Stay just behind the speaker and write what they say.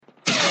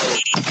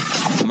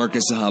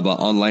Marcus Sahaba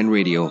Online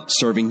Radio,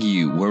 serving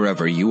you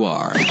wherever you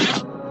are.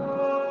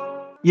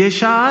 ये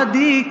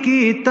शादी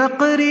की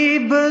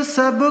तकरीब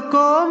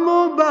सबको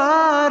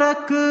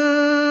मुबारक,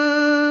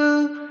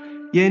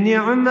 ये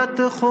निअमत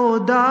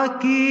खुदा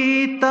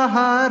की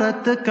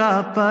तहारत का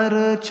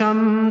परचम,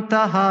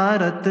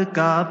 तहारत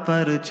का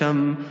परचम,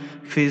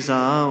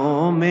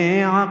 फिजाओं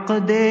में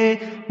अक़दे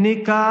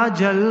निकाह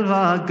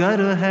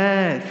जलवागर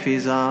है,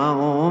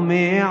 फिजाओं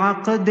में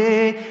अक़दे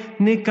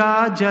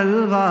निकाह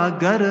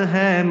जलवागर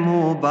है।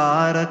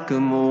 मुबारक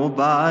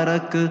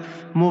मुबारक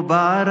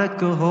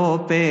मुबारक हो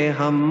पे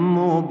हम,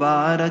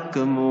 मुबारक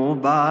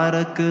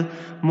मुबारक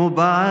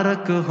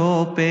मुबारक हो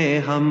पे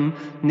हम,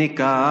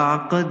 निकाह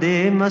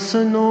अक़दे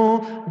मसनू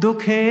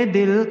दुखे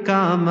दिल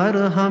का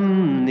मरहम,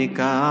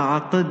 निकाह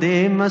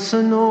अक़दे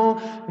मसनू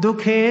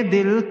दुखे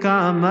दिल का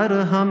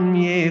मरहम,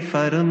 ये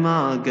फरमा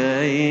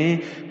गए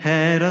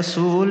है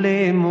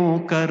रसूले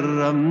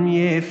मुकर्रम,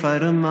 ये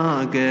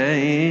फरमा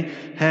गए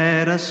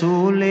है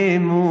रसूले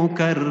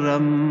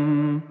मुकर्रम।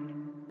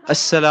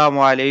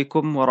 Assalamu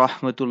alaikum wa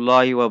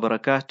rahmatullahi wa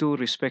barakatuh.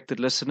 Respected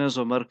listeners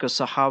of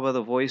Markaz Sahaba,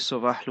 the voice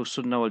of Ahlus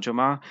Sunnah wal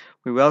Jama'ah,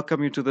 we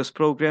welcome you to this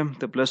program,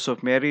 The Bliss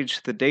of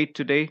Marriage. The date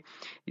today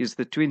is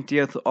the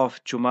 20th of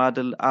Jumad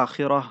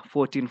al-Akhirah,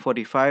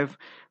 1445,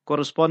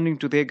 corresponding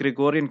to the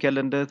Gregorian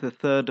calendar, the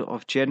 3rd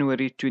of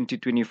January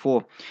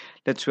 2024.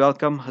 Let's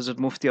welcome Hazrat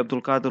Mufti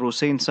Abdul Qadir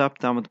Hussain Saab,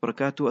 Damat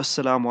Barakatuh.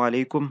 Assalamu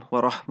alaikum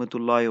wa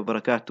rahmatullahi wa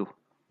barakatuh.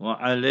 Wa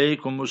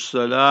alaikum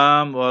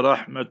assalam wa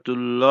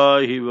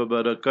rahmatullahi wa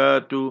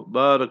barakatuh.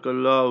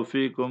 Barakallahu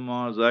feekum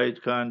wa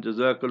Zaid Khan.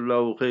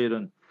 Jazakallahu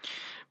khairan.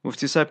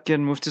 Mufti Saab,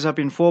 can Mufti Saab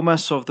inform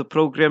us of the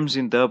programs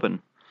in Durban?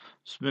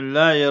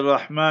 Bismillahir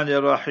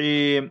Rahmanir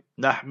Rahim.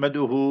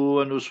 Nahmaduhu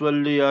wa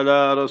nusalli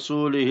ala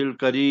rasulihil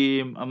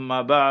kareem.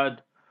 Amma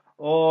ba'd.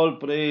 All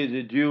praise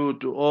is due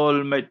to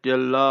Almighty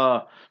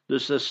Allah, the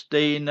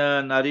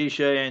sustainer,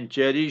 nourisher and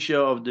cherisher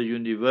of the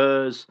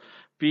universe.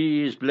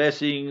 Peace,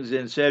 blessings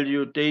and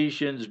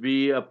salutations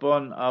be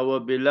upon our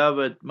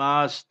beloved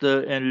Master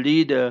and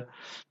Leader,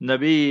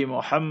 Nabi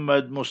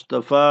Muhammad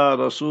Mustafa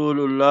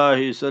Rasulullah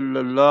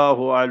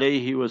sallallahu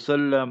alayhi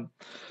wasallam.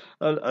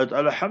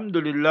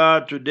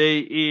 Alhamdulillah, today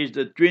is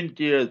the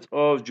 20th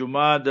of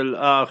Jumad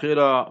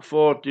al-Akhirah,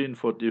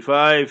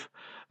 1445.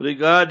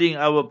 Regarding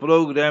our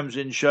programs,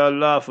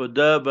 inshallah, for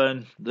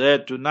Durban,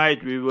 that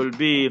tonight we will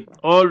be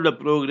all the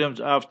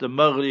programs after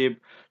Maghrib.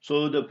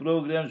 So the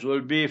programs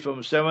will be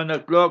from 7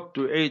 o'clock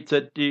to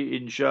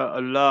 8:30,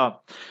 inshallah.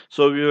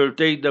 So we will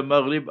take the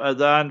Maghrib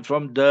Adhan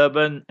from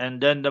Durban, and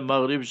then the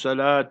Maghrib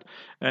Salat,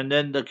 and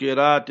then the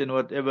Qiraat and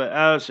whatever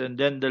else, and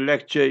then the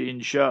lecture,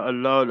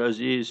 inshallah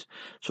al-Aziz.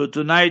 So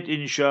tonight,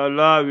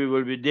 inshallah, we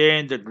will be there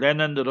in the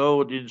Glennon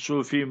Road in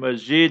Sufi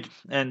Masjid,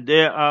 and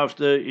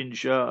thereafter,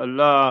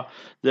 inshallah,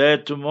 there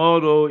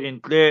tomorrow in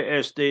Clare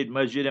Estate,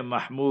 Masjid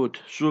Mahmud.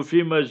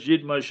 Sufi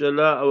Masjid,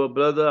 mashallah, our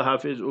brother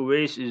Hafiz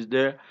Uwais is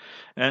there.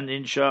 And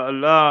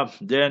inshallah,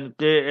 then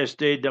Clare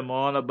Estate, the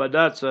Maulana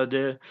Badats are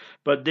there.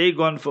 But they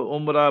gone for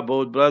Umrah,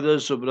 both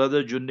brothers. So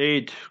brother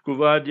Junaid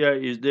Kuvadia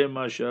is there,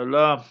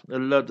 mashallah.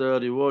 Allah Ta'ala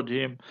reward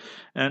him.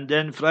 And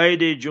then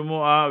Friday,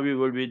 Jumu'ah, we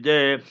will be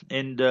there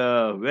in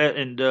the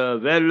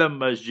Wellam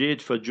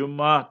Masjid for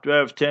Jummah.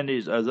 12:10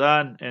 is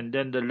Azan. And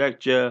then the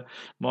lecture,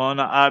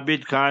 Maulana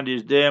Abid Khan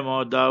is there,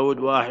 Maulana Dawood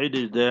Wahid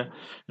is there.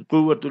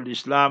 Quwwatul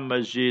Islam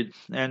Masjid.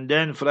 And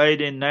then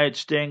Friday night,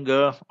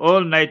 Stenger,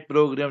 all night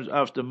programs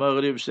after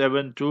Maghrib,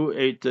 7 to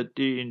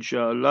 8:30,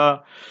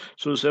 inshallah.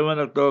 So 7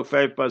 o'clock,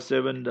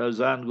 7:05, the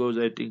Azan goes,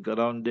 I think,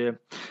 around there.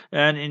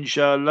 And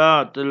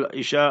inshallah, till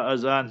Isha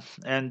Azan.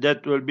 And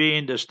that will be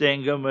in the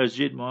Stenger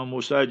Masjid,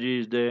 Muhammad Musaji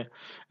is there.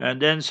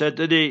 And then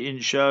Saturday,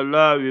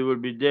 inshallah, we will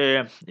be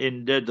there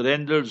in that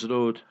Randall's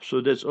Road.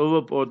 So that's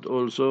Overport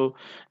also.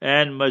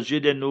 And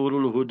Masjid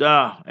Nurul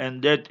Huda.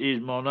 And that is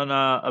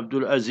Maulana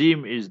Abdul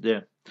Azim is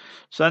there.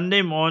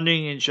 Sunday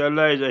morning,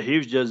 inshallah, is a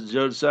Hifz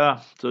Jalsa.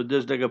 So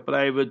that's like a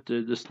private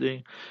this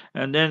thing.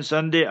 And then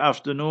Sunday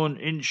afternoon,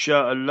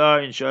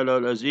 inshallah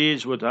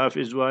al-Aziz, with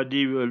Hafiz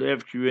Wadi, we will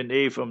have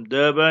Q&A from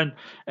Durban.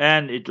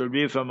 And it will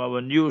be from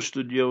our new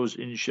studios,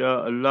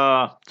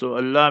 inshallah. So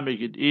Allah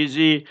make it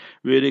easy.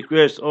 We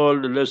request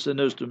all the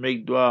listeners to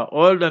make dua.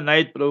 All the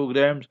night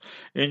programs,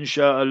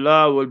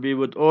 inshallah, will be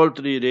with all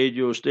three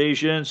radio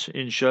stations.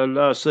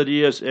 Inshallah,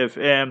 Sirius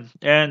FM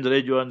and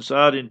Radio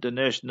Ansar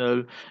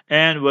International,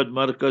 and with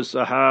Markaz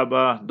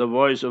Sahaba, the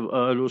voice of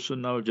Ahlus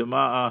Sunnah wal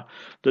Jama'ah.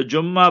 The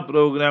Jummah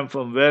program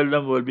from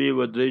Wellam will be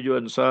with Radio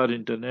Ansar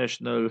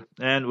International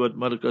and with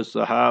Markaz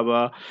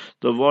Sahaba,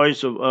 the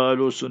voice of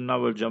Ahlus Sunnah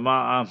wal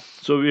Jama'ah.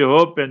 So we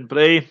hope and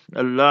pray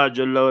Allah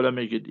Jalla wala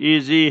make it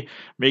easy,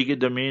 make it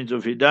the means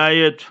of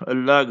hidayat.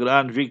 Allah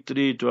grant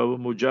victory to our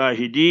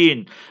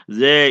mujahideen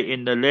there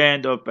in the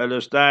land of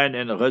Palestine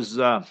and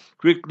Gaza.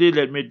 Quickly,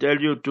 let me tell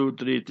you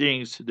 2-3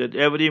 things that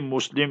every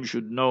Muslim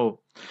should know.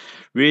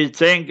 We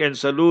thank and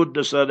salute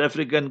the South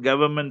African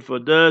government for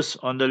this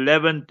on the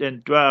 11th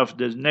and 12th,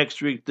 this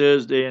next week,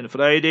 Thursday and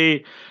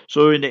Friday.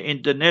 So in the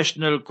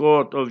International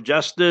Court of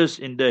Justice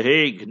in The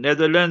Hague,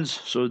 Netherlands,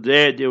 so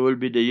there will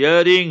be the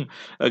hearing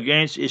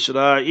against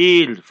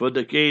Israel for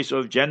the case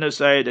of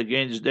genocide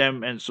against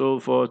them and so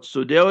forth.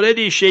 So they're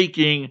already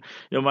shaking.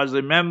 You must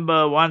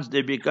remember, once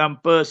they become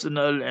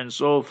personal and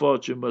so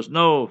forth, you must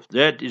know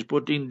that is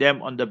putting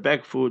them on the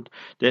back foot.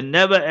 They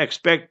never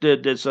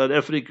expected that South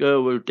Africa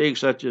will take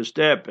such a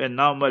step, and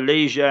now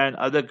Malaysia and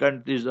other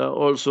countries are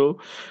also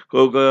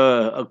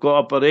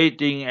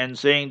cooperating and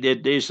saying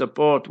that they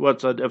support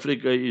what South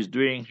Africa is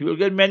doing. You will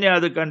get many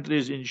other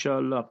countries,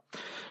 inshallah.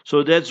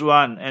 So that's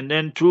one. And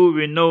then two,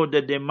 we know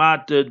that they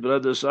martyred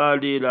Brother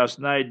Sali last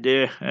night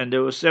there, and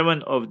there were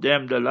 7 of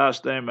them the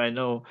last time I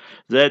know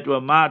that were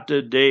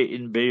martyred there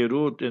in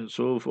Beirut and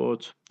so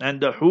forth.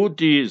 And the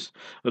Houthis,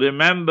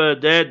 remember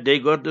that they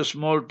got a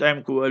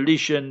small-time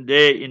coalition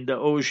there in the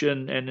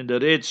ocean and in the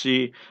Red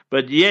Sea,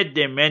 but yet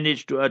they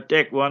managed to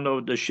attack one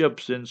of the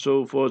ships and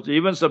so forth.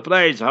 Even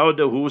surprised how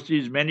the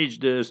Houthis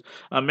managed this.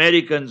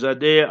 Americans are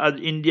there,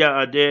 India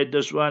are there,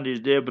 this one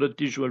is there,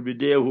 British will be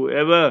there,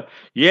 whoever.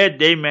 Yet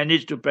they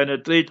managed to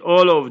penetrate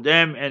all of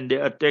them and they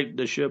attacked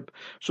the ship.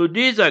 So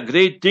these are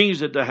great things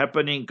that are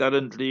happening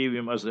currently,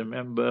 we must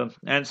remember.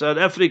 And South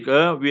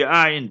Africa, we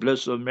are in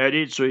bliss of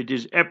marriage, so it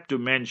is apt to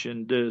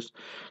mention this.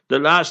 The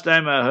last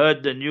time I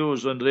heard the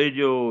news on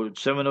radio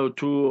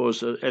 702 or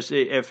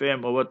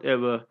SAFM or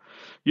whatever,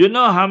 you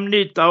know how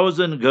many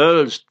thousand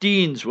girls,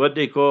 teens, what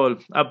they call,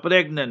 are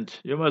pregnant.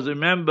 You must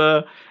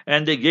remember,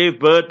 and they gave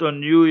birth on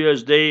New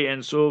Year's Day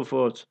and so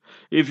forth.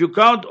 If you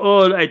count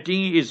all, I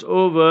think it's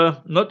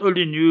over, not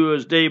only New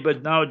Year's Day,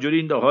 but now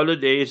during the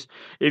holidays.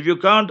 If you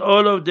count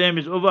all of them,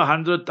 it's over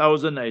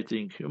 100,000, I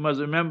think. You must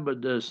remember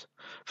this.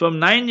 From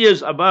 9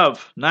 years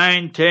above,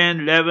 9,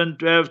 10, 11,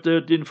 12,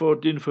 13,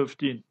 14,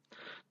 15.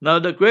 Now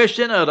the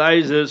question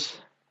arises,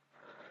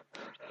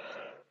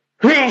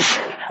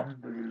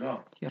 Alhamdulillah.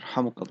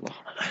 Yarhamukallah.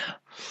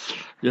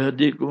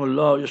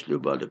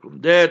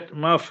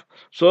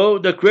 So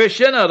the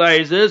question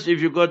arises,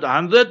 if you got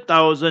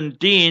 100,000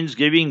 teens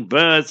giving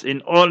birth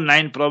in all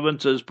 9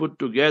 provinces put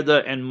together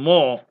and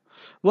more,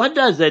 what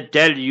does that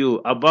tell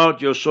you about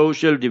your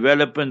social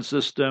development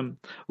system?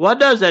 What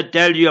does that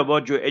tell you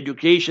about your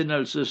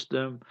educational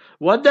system?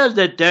 What does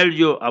that tell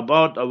you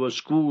about our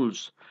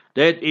schools?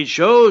 That it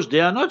shows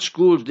they are not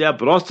schools, they are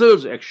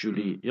brothels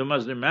actually. You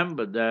must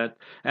remember that.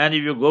 And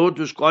if you go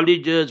to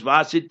colleges,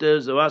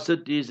 varsities,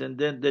 and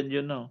then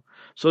you know.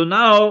 So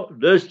now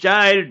this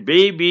child,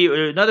 baby,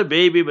 not a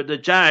baby, but the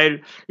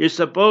child is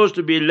supposed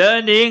to be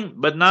learning,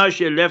 but now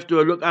she left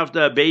to look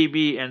after a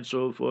baby and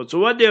so forth. So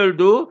what they will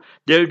do,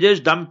 they'll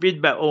just dump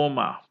it by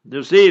Oma.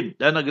 You see,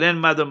 then a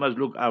grandmother must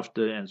look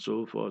after and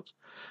so forth.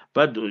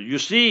 But you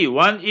see,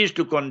 one is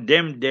to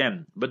condemn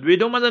them, but we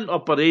don't want to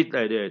operate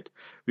like that.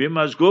 We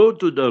must go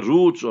to the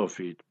roots of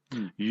it.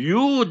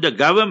 You, the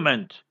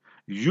government,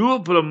 you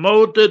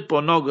promoted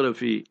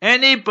pornography.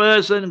 Any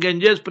person can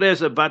just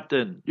press a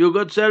button. You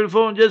got cell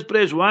phone, just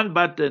press one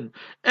button.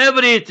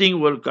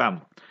 Everything will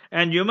come.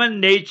 And human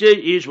nature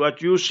is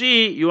what you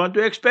see. You want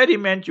to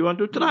experiment, you want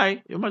to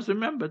try. You must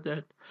remember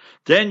that.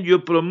 Then you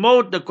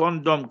promote the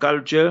condom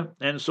culture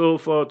and so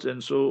forth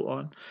and so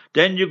on.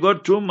 Then you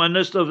got 2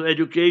 ministers of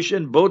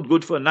education, both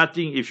good for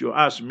nothing if you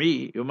ask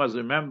me. You must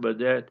remember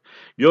that.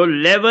 Your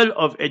level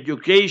of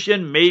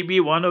education may be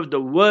one of the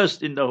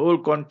worst in the whole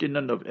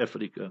continent of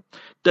Africa.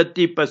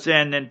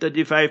 30% and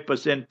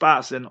 35%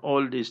 pass and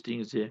all these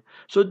things here.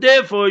 So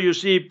therefore you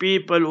see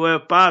people who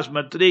have passed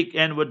matric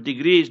and with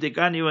degrees, they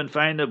can't even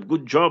find a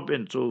good job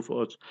and so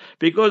forth.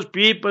 Because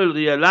people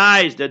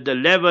realize that the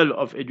level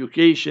of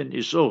education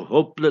is so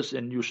hopeless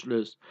and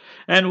useless.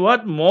 And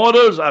what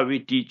morals are we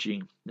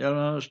teaching? You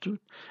understood?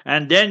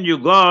 And then you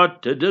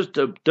got, just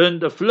to turn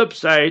the flip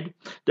side,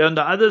 then on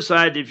the other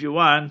side if you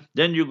want,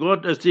 then you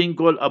got a thing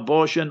called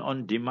abortion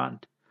on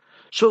demand.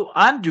 So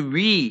aren't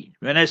we,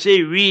 when I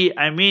say we,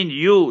 I mean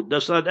you, the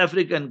South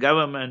African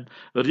government,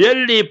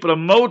 really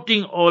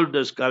promoting all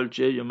this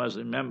culture, you must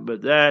remember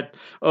that,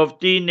 of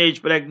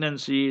teenage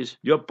pregnancies,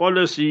 your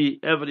policy,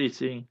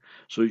 everything.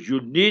 So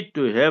you need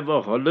to have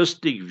a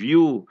holistic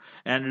view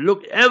and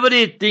look,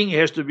 everything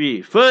has to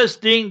be.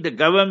 First thing, the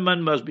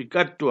government must be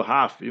cut to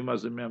half, you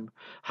must remember.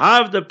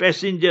 Half the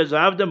passengers,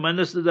 half the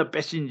ministers are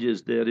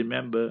passengers there,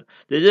 remember.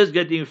 They're just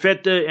getting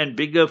fatter and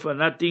bigger for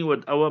nothing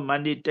with our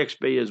money,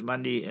 taxpayers'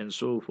 money, and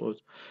so forth.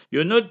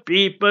 You need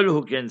people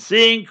who can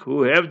think,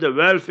 who have the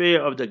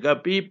welfare of the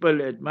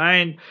people at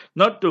mind,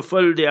 not to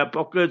fill their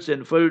pockets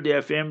and fill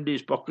their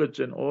families' pockets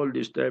and all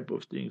these type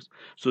of things.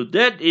 So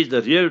that is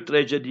the real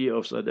tragedy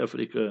of South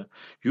Africa.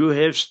 You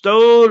have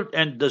stole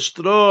and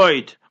destroyed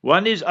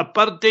One is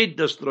apartheid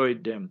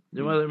destroyed them.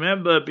 You must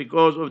remember,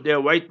 because of their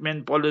white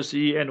man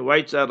policy and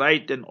whites are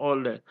right and all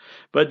that.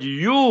 But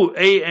you,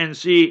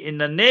 ANC, in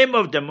the name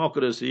of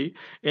democracy,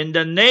 in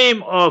the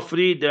name of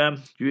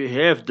freedom, you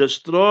have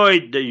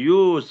destroyed the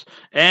youth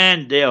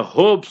and their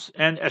hopes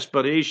and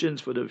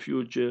aspirations for the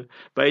future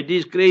by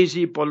these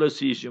crazy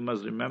policies. You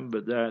must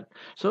remember that.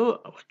 So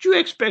what do you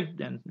expect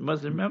then? You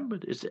must remember,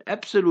 it's an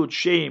absolute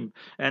shame.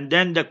 And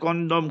then the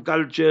condom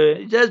culture,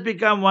 it has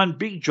become one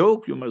big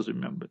joke. You must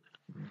remember.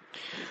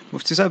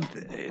 Mufti Sahib,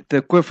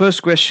 the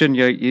first question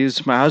here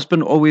is, my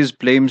husband always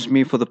blames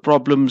me for the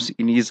problems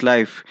in his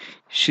life.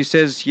 She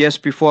says, yes,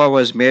 before I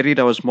was married,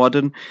 I was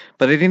modern,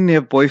 but I didn't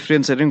have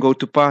boyfriends, I didn't go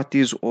to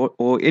parties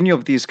or any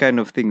of these kind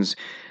of things.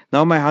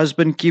 Now my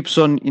husband keeps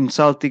on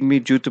insulting me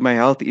due to my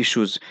health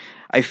issues.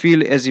 I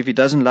feel as if he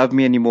doesn't love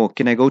me anymore.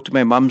 Can I go to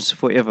my mum's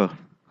forever?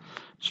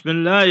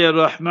 Bismillahir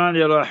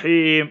Rahmanir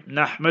Rahim.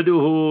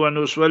 Nahmaduhu wa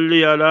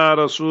nusalli ala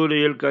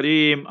Rasulihil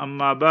Kareem.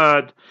 Amma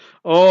ba'd.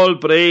 All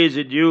praise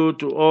is due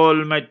to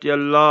Almighty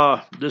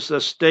Allah, the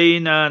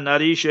sustainer,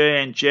 nourisher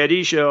and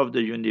cherisher of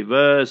the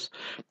universe.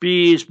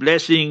 Peace,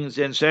 blessings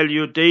and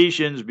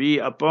salutations be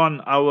upon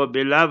our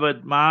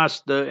beloved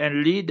master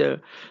and leader,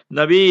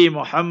 Nabi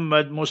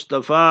Muhammad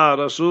Mustafa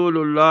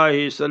Rasulullah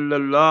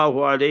sallallahu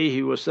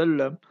alayhi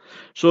wasallam.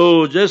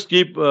 So just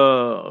keep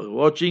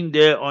watching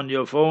there on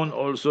your phone.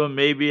 Also,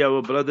 maybe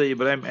our brother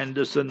Ibrahim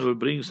Anderson will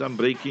bring some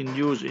breaking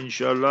news,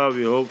 inshallah.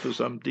 We hope for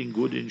something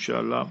good,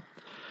 inshallah.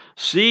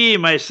 See,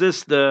 my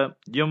sister,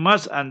 you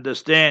must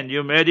understand,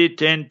 you married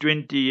 10,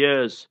 20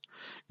 years.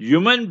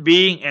 Human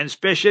being, and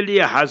especially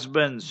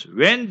husbands,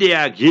 when they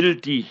are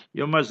guilty,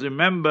 you must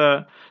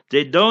remember,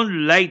 they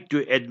don't like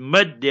to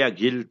admit they are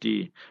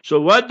guilty.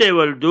 So what they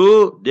will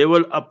do, they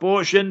will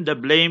apportion the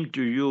blame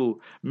to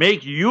you,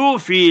 make you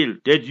feel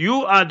that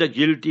you are the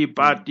guilty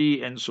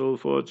party and so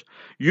forth.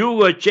 You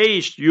were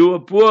chaste, you were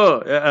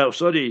poor,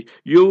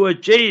 you were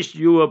chaste,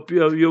 you were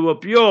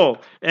pure,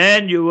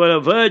 and you were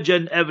a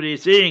virgin,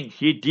 everything.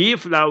 He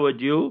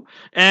deflowered you,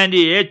 and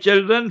he had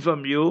children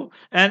from you,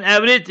 and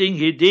everything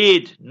he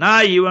did.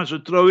 Now he wants to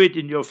throw it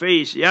in your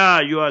face. Yeah,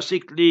 you are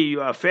sickly,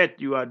 you are fat,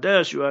 you are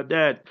this, you are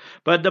that.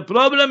 But the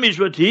problem is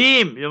with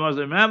him. You must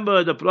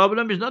remember, the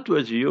problem is not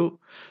with you.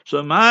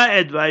 So my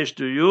advice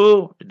to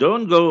you,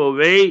 don't go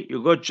away.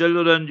 You got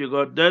children, you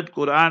got that.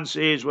 Quran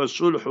says,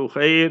 وَالصُّلْحُ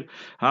خَيْرٌ.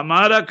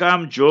 Hamara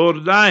kam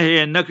jorna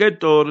hai, nake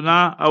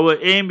torna. Our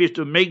aim is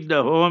to make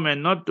the home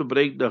and not to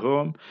break the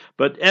home.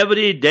 But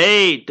every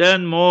day,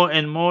 turn more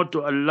and more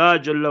to Allah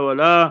Jalla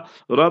wala.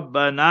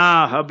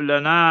 Rabbana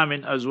hablana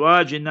min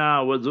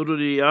azwajina wa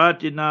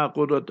dhurriyatina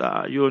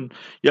qurrata a'yun.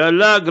 Ya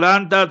Allah,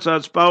 grant us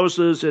such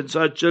spouses and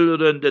such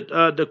children that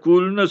are the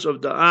coolness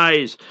of the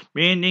eyes,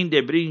 meaning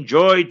they bring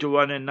joy to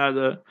one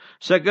another.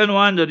 Second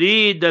one,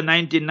 read the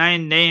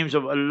 99 names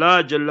of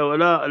Allah Jalla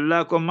wala.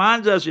 Allah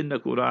commands us in the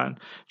Quran.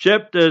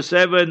 Chapter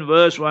 7,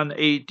 verse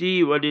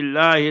 180,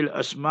 وَلِلَّهِ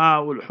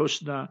الْأَسْمَاءُ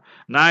الْحُسْنَى.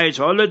 Now it's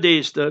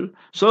holiday still.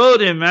 So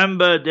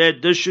remember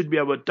that this should be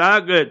our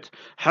target.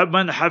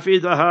 مَنْ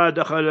حَفِظَهَا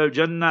دَخَلَ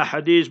الْجَنَّةِ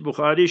Hadith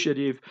Bukhari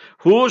Sharif.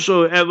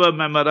 Whosoever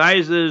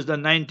memorizes the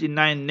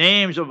 99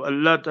 names of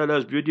Allah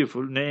Ta'ala's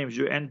beautiful names,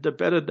 you enter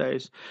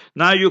paradise.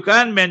 Now you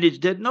can't manage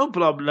that, no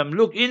problem.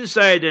 Look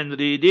inside and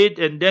read it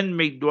and then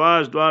make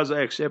du'as. Du'as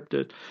are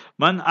accepted.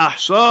 Man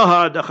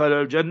ahsaha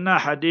dakhal al-jannah,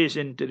 hadith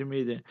in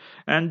Tirmidhi.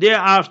 And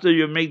thereafter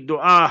you make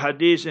dua,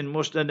 hadith in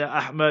Musnad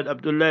Ahmad,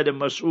 Abdullah ibn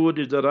Mas'ud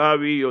is the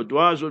Rawi, your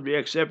duas will be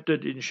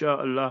accepted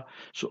inshallah.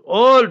 So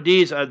all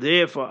these are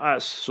there for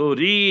us. So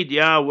read,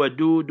 Ya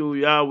Wadudu,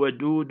 Ya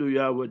Wadudu,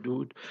 Ya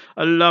Wadud.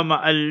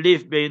 Allahumma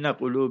alif bayna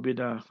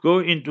qulubina. Go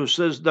into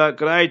sajda,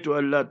 cry to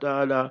Allah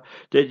Ta'ala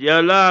that, Ya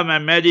Allah, my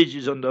marriage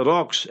is on the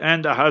rocks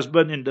and the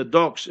husband in the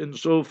docks and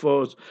so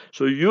forth.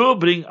 So you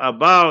bring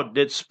about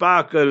that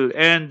sparkle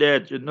and that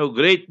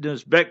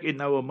greatness back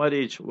in our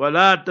marriage.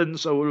 وَلَا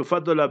تَنْسَوُا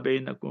الْفَضْلَ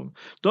بَيْنَكُمْ.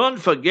 Don't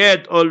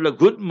forget all the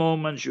good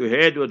moments you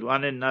had with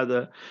one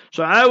another.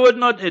 So I would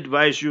not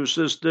advise you,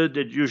 sister,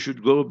 that you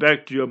should go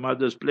back to your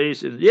mother's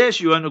place. And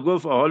yes, you want to go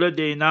for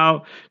holiday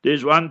now.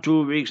 There's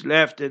 1-2 weeks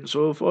left and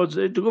so forth.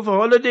 To go for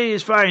holiday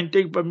is fine.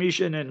 Take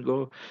permission and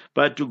go.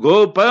 But to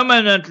go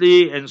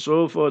permanently and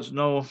so forth,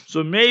 no.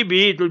 So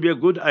maybe it will be a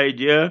good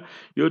idea.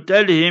 You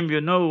tell him, you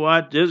know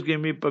what, just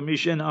give me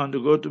permission. I want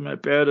to go to my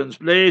parents'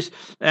 place.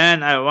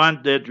 And I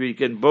want that we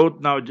can both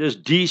now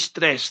just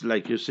de-stress,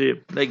 like you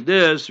say. Like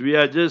this, we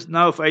are just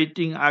now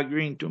fighting,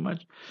 arguing too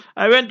much.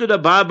 I went to the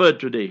barber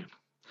today.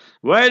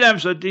 While I'm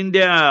sitting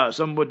there,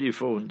 somebody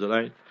phoned,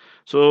 right?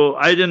 So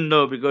I didn't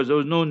know because there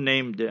was no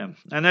name there.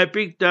 And I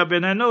picked up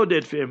and I know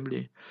that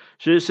family.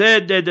 She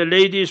said that the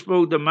lady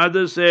spoke, the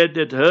mother said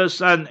that her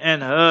son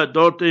and her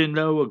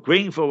daughter-in-law were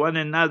going for one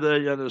another,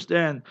 you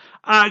understand,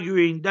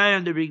 arguing,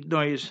 dying the big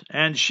noise.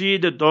 And she,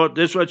 the daughter,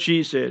 that's what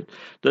she said.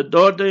 The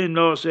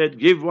daughter-in-law said,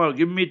 give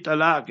me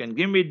talaq and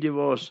give me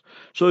divorce.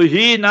 So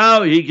he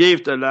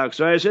gave talaq.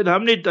 So I said, how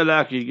many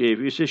talaq he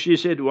gave? She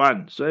said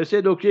one. So I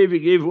said, okay, if he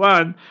gave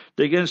one,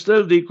 they can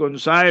still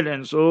reconcile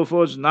and so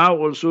forth. Now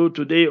also,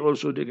 today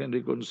also they can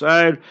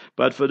reconcile.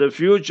 But for the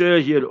future,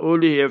 he'll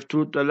only have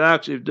two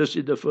talaqs if this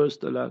is the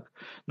first talaq.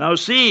 Now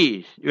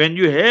see, when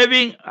you're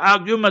having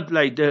argument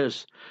like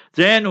this,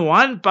 then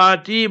one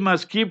party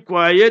must keep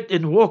quiet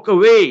and walk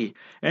away.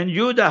 And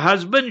you, the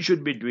husband,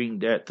 should be doing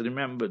that.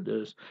 Remember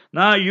this.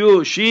 Now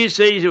she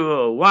says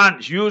one,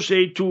 you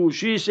say two,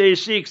 she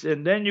says six,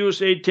 and then you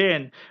say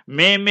 10.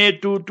 Me,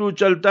 tu,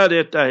 chalta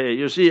rehta hai.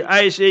 You see,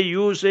 I say,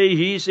 you say,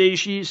 he say,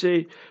 she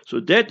say. So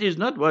that is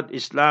not what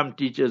Islam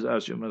teaches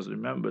us. You must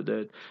remember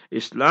that.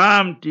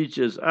 Islam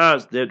teaches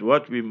us that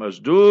what we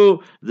must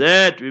do,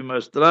 that we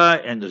must try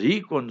and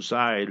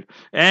reconcile.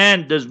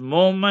 And these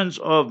moments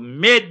of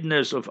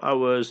madness of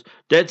ours,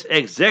 that's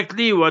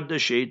exactly what the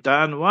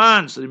shaitan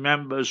wants.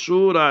 Remember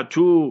Surah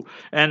 2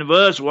 and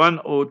verse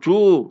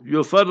 102.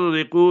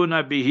 يُفَرِّقُونَ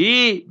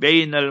بِهِ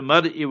بَيْنَ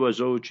الْمَرْءِ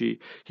وَزَوْجِهِ.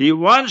 He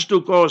wants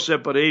to cause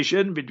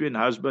separation between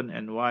husband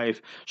and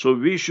wife. So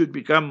we should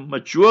become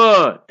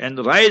mature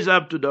and rise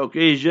up to the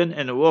occasion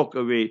and walk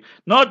away.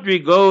 Not we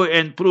go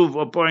and prove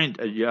a point.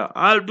 Yeah,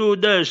 I'll do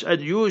this.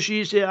 And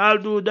she say, I'll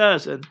do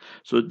this. And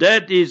so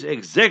that is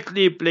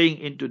exactly playing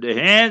into the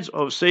hands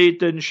of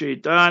Satan,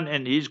 Shaitan,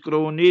 and his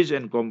cronies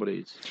and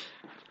comrades.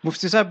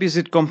 Mufti Sahib, is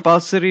it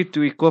compulsory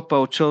to equip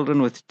our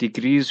children with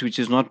degrees which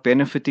is not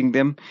benefiting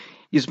them?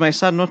 Is my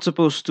son not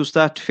supposed to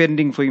start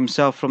fending for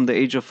himself from the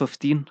age of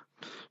 15?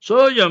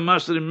 So you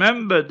must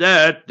remember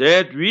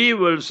that we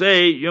will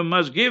say you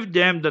must give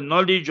them the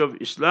knowledge of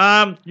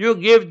Islam. You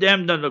give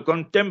them the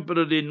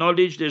contemporary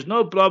knowledge. There's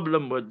no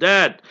problem with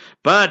that.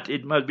 But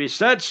it must be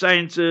such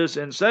sciences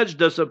and such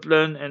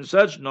discipline and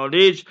such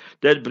knowledge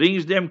that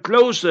brings them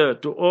closer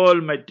to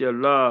Almighty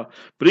Allah,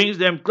 brings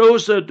them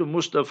closer to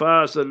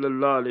Mustafa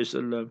sallallahu alaihi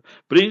wasallam,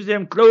 brings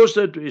them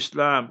closer to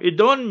Islam. It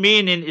don't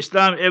mean in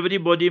Islam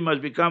everybody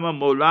must become a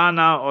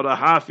Maulana or a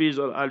Hafiz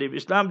or Alim.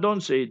 Islam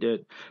don't say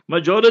that.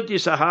 Majority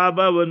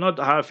Sahaba were not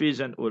Hafiz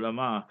and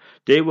Ulama.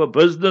 They were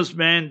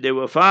businessmen, they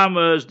were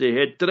farmers, they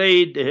had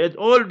trade, they had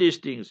all these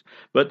things.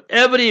 But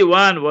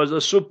everyone was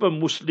a super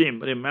Muslim,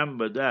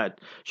 remember that.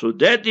 So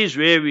that is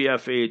where we are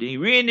failing.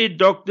 We need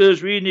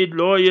doctors, we need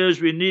lawyers,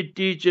 we need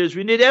teachers,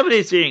 we need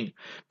everything.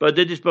 But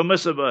that is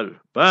permissible.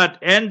 But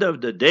end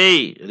of the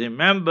day,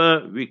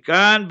 remember, we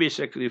can't be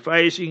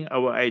sacrificing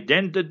our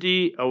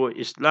identity, our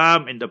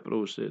Islam in the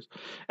process.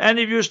 And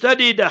if you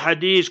study the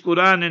Hadith,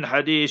 Quran and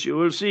Hadith, you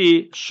will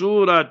see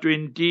Surah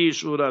 20,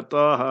 Surah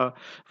Taha,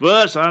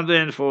 verse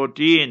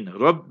 114,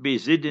 Rabbi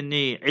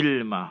Zidni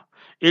Ilma.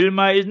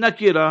 Ilma is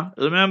nakira,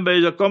 remember,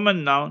 is a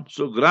common noun.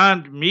 So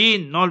grant me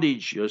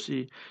knowledge, you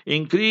see.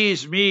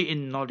 Increase me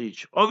in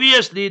knowledge.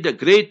 Obviously, the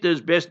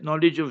greatest, best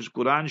knowledge of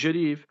Quran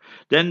Sharif,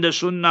 then the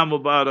Sunnah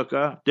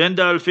Mubarakah, then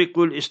the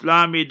Al-Fiqhul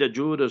Islami, the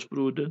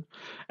jurisprudence.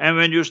 And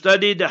when you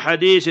study the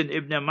Hadith in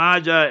Ibn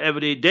Majah,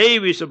 every day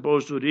we're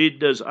supposed to read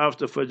this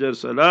after Fajr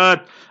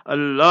Salat.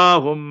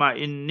 Allahumma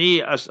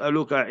inni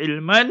as'aluka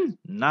ilman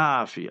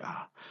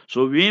nafi'ah.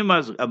 So we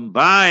must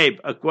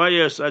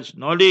acquire such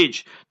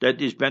knowledge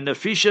that is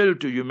beneficial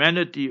to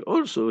humanity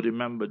also.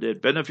 Remember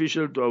that.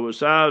 Beneficial to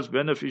ourselves,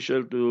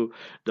 beneficial to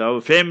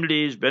our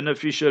families,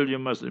 beneficial, you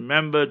must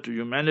remember, to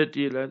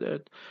humanity like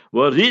that.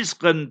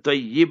 وَرِزْقًا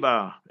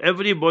طَيِّبًا.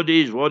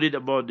 Everybody is worried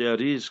about their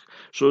risk.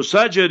 So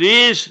such a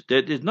risk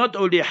that is not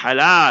only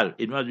halal,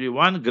 it must be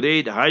one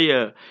grade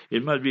higher.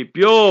 It must be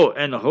pure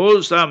and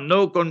wholesome,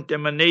 no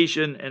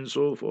contamination and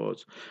so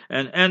forth.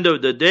 And end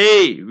of the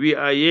day, we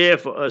are here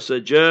for a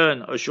sojourn,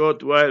 a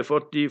short while,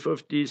 40,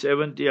 50,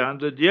 70,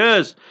 100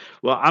 years.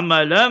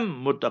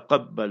 وَعَمَلًا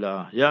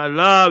مُتَقَبَّلًا. Ya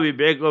Allah, we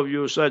beg of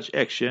you such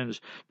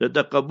actions that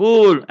are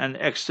qabul and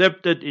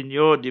accepted in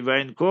your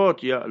divine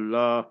court, Ya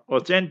Allah.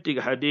 Authentic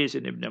hadith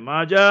in Ibn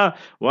Majah.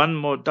 One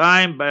more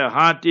time, by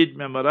heart it,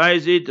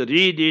 memorize it,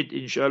 read it,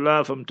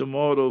 inshallah, from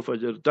tomorrow,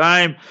 Fajr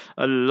time.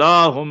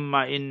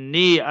 Allahumma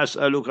inni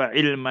as'aluka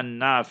ilman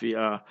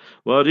nafi'a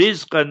wa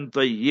rizqan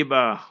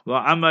tayyiba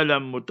wa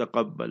amalan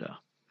mutaqabbala.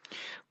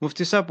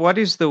 Mufti Sahib, what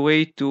is the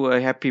way to a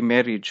happy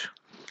marriage?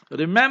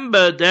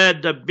 Remember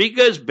that the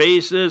biggest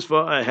basis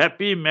for a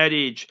happy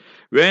marriage,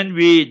 when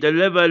we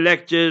deliver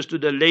lectures to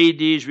the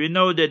ladies, we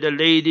know that the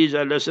ladies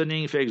are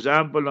listening, for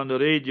example, on the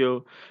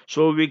radio,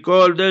 so we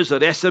call this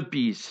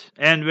recipes.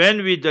 And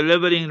when we're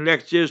delivering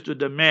lectures to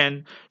the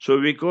men, so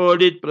we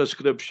call it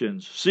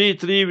prescriptions. See,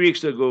 3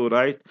 weeks ago,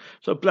 right?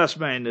 So plus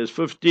minus,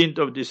 15th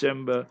of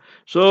December.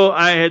 So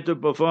I had to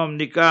perform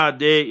Nikah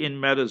Day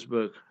in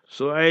Marisburg.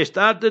 So I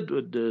started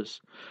with this.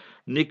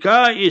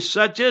 Nikah is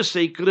such a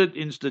sacred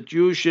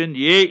institution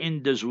here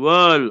in this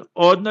world.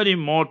 Ordinary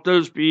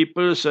mortals,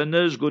 people,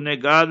 sinners,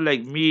 gunegar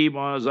like me,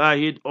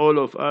 Zahid, all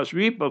of us,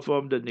 we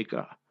perform the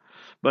Nikah.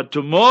 But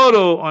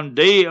tomorrow, on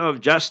day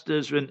of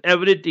justice, when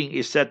everything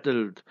is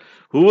settled,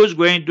 who is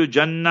going to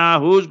Jannah,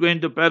 who is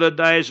going to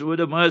paradise with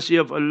the mercy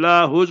of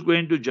Allah, who is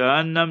going to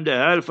Jahannam, the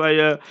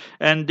hellfire,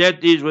 and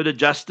that is with the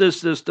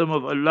justice system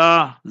of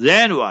Allah,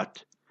 then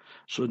what?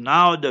 So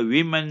now the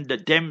women, the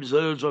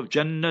damsels of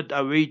Jannat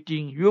are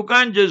waiting. You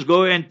can't just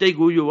go and take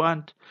who you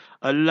want.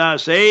 Allah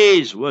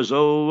says,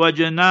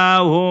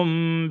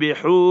 وَزَوَّجْنَاهُمْ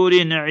بِحُورٍ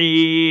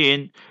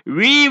عِينٍ.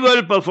 We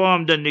will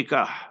perform the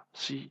nikah.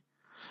 See,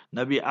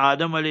 Nabi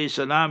Adam alayhi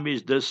salam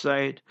is this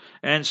side,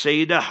 and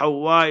Sayyidah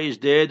Hawa is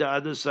there the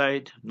other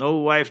side. No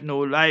wife, no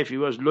life. He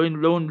was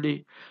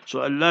lonely.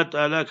 So Allah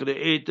Ta'ala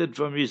created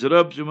from his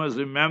ribs, you must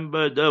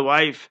remember, the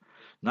wife.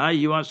 Now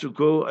he wants to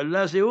go.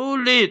 Allah say,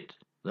 hold it.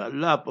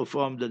 Allah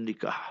performed the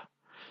nikah.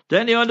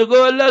 Then you want to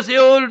go, Allah say,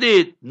 hold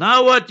it.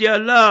 Now what, Ya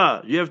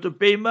Allah? You have to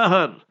pay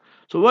mahar.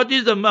 So what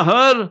is the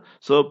mahar?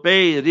 So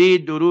pay,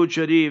 read Durood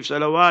Sharif,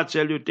 salawat,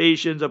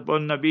 salutations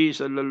upon Nabi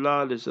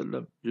sallallahu alaihi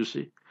wasallam. You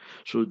see.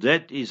 So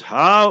that is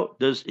how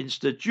this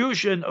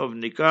institution of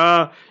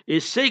nikah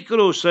is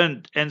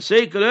sacrosanct and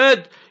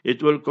sacred.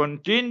 It will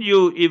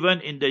continue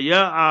even in the year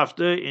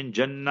after in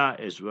Jannah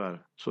as well.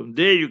 So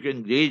there you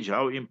can gauge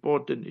how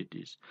important it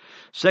is.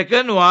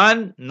 Second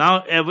one,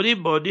 now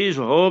everybody's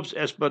hopes,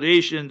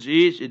 aspirations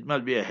is it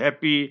must be a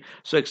happy,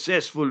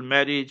 successful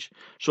marriage.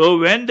 So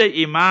when the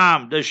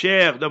Imam, the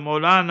Sheikh, the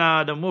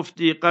Maulana, the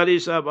Mufti, Qari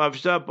Sahib,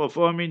 Afsar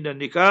performing the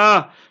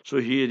nikah,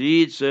 so he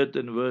reads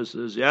certain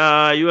verses.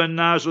 Ya ayyuhan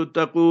nasu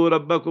taqoo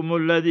rabbakum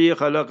alladhi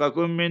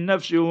khalaqakum min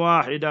nafsin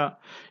wahida.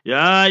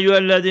 Ya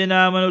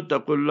ayyuhalladhina amanu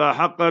taqullaha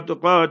haqqa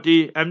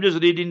tuqati. I'm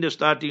just reading the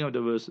starting of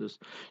the verses.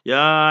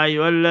 Ya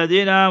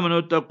ayyuhalladhina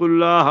amanu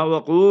taqullaha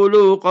wa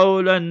qulu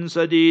qawlan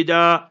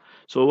sadida.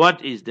 So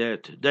what is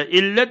that? The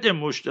illat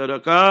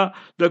mushtaraka,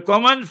 the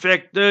common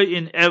factor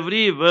in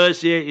every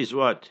verse here is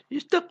what?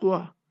 Is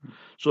taqwa.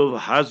 So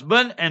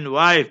husband and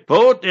wife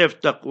both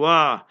have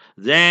taqwa,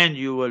 then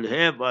you will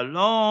have a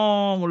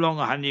long, long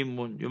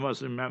honeymoon. You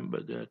must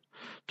remember that.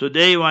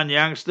 Today one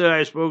youngster,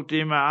 I spoke to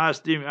him, I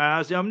asked him,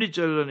 how many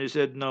children? He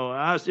said no.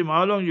 I asked him,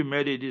 how long you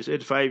married? He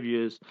said 5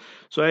 years.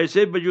 So I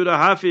said, but you're a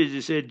hafiz.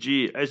 He said,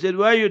 gee. I said,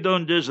 why you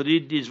don't just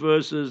read these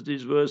verses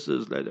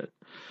like that?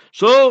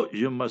 So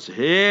you must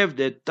have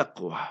that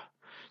taqwa.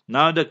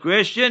 Now the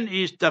question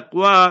is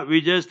taqwa,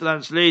 we just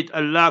translate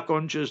Allah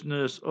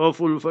consciousness or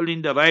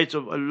fulfilling the rights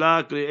of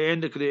Allah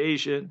and the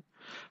creation.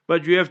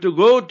 But you have to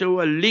go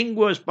to a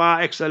linguist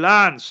par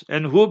excellence.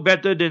 And who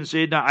better than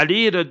Sayyidina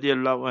Ali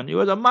radiallahu anh? He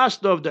was a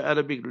master of the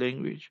Arabic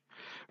language.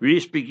 We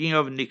speaking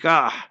of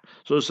nikah.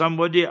 So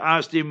somebody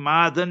asked him,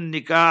 Madhan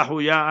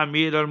nikahu ya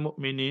Amir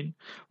al-Mu'minin?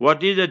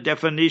 What is the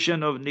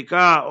definition of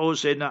nikah, O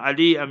Sayyidina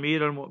Ali,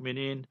 Amir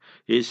al-Mu'minin?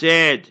 He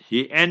said,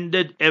 he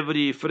ended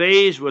every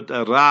phrase with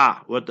a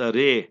ra, with a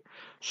re.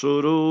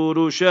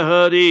 Sururu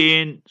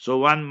shaharin, so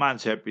 1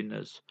 month's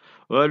happiness.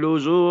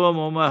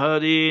 Waluzumu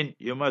maharin,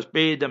 you must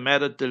pay the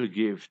marital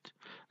gift.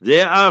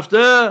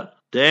 Thereafter,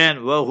 then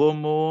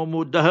wahumu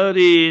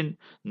mudaharin,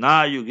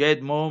 now you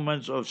get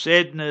moments of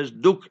sadness,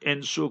 duk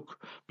and suk,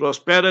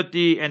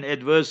 prosperity and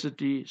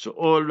adversity. So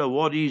all the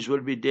worries will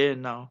be there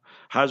now.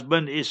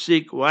 Husband is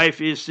sick, wife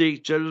is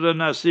sick,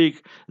 children are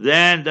sick.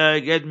 Then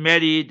they get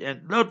married,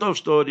 and lot of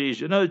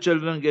stories. You know,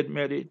 children get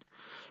married.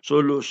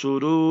 So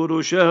sururu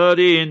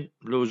shaharin,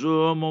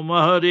 luzumu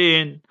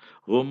maharin,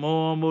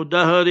 humumu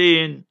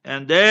daharin,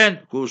 and then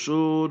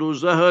kusuru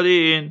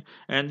zaharin,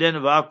 and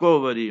then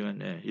walkover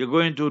even. You're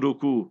going to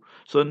ruku.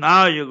 So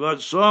now you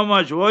got so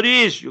much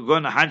worries, you're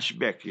going to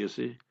hunchback, you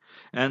see.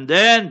 And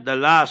then the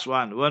last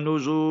one,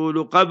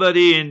 wanuzulu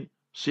qabarin.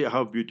 See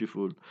how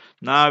beautiful.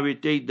 Now we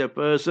take the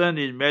person,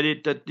 he's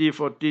married 30,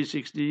 40,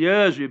 60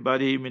 years, we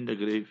bury him in the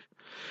grave.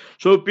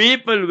 So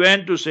people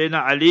went to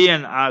Sayyidina Ali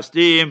and asked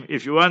him,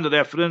 if you want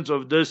reference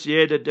of this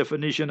here, the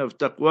definition of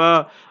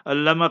taqwa,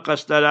 Allama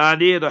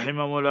Qastalani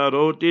rahimahullah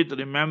wrote it,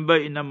 remember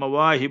in the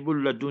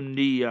Mawahibul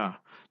Ladunniya,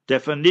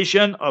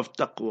 definition of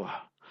taqwa.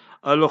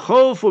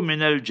 Al-khawfu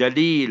min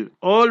al-jalil,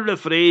 all the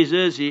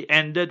phrases he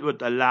ended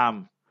with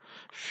alam.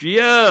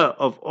 Fear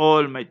of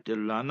Almighty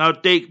Allah. Now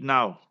take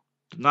now.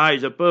 Now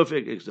is a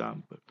perfect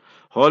example.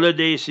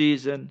 Holiday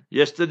season.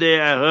 Yesterday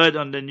I heard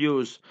on the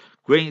news,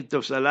 going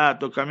to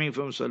Salat or coming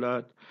from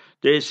Salat,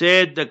 they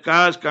said the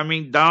cars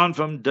coming down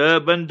from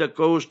Durban, the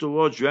coast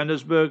towards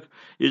Johannesburg,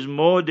 is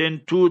more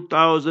than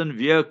 2,000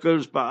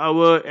 vehicles per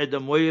hour at the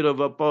Mooi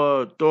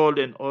River toll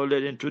and all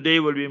that. And today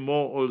will be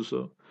more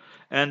also.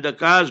 And the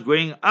cars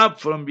going up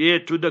from here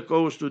to the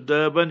coast to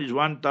Durban is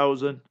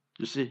 1,000.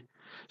 You see.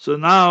 So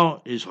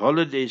now it's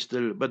holiday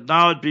still, but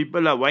now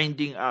people are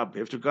winding up,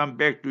 have to come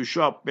back to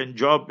shop and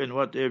job and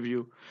what have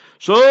you.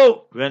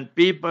 So when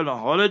people on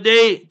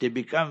holiday, they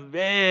become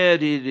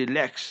very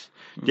relaxed.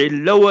 They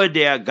lower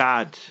their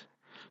guard.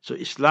 So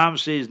Islam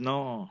says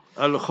no.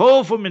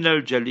 Al-khawfu min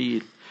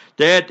al-jalil.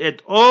 That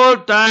at all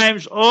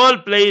times, all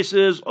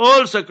places,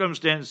 all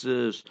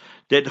circumstances,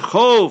 that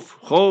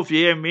khawf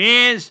here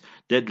means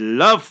that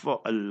love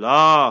for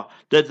Allah,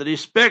 that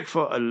respect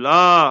for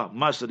Allah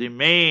must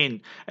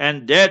remain,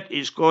 and that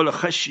is called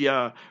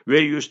khashya,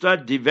 where you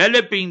start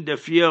developing the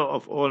fear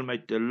of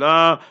Almighty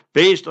Allah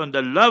based on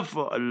the love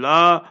for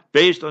Allah,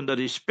 based on the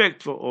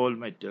respect for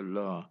Almighty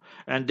Allah.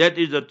 And that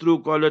is the true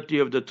quality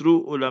of the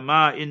true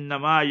ulama.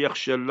 Innama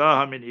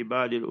yakhshallaha min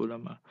ibadil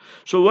ulama.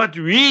 So what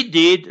we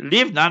did,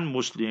 leave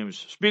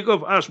non-Muslims, speak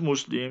of us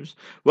Muslims,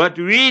 what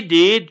we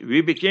did,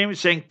 we became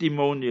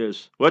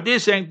sanctimonious. What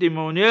is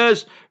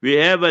sanctimonious? We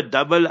have a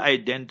double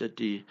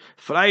identity.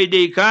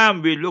 Friday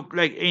come, we look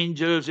like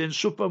angels and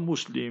super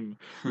Muslim.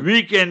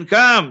 Weekend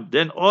come,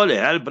 then all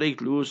hell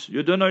break loose.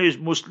 You don't know is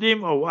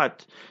Muslim or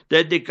what?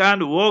 That they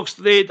can't walk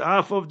straight,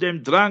 half of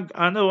them drunk,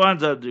 other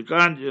ones are, they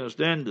can't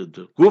understand,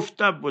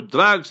 goofed up with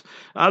drugs,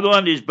 other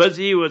one is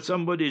busy with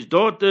somebody's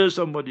daughter,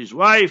 somebody's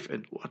wife,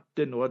 and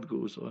what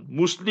goes on?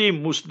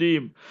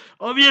 Muslim.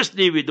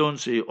 Obviously we don't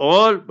say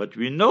all, but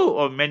we know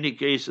of many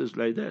cases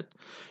like that.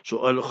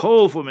 So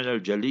al-khawfu min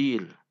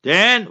al-jaleel.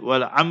 Then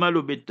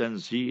wal-amalu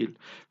bit-tanzeel.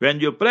 When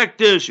you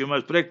practice, you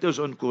must practice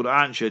on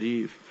Quran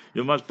Sharif.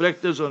 You must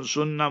practice on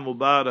Sunnah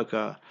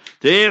Mubarakah.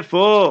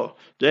 Therefore,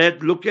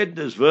 look at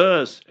this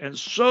verse and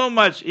so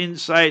much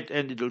insight,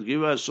 and it will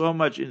give us so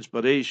much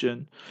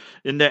inspiration.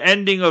 In the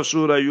ending of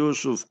Surah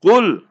Yusuf,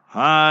 Qul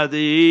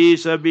Hadihi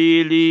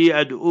Sabili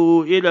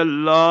Ad'u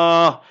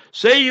ilallah.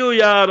 Say you,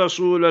 Ya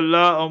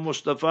Rasulullah or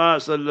Mustafa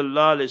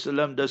sallallahu alayhi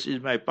wasallam, this is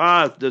my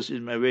path, this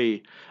is my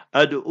way.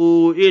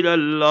 Ad'u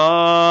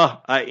ilallah.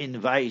 I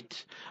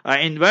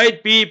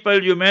invite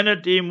people,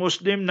 humanity,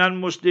 Muslim,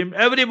 non-Muslim,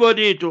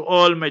 everybody to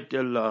Almighty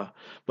Allah.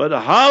 But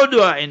how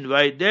do I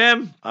invite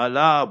them?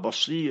 Ala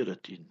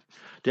basiratin.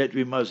 That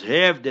we must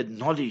have that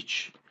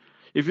knowledge.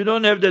 If you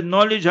don't have that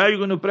knowledge, how are you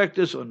going to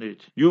practice on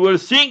it? You will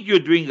think you're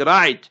doing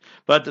right,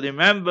 but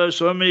remember,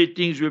 so many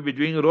things you'll be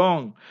doing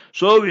wrong.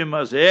 So we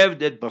must have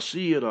that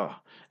basira.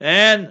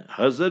 And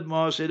Hazrat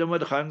Muhammad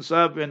Ahmad Khan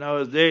Sahib, when I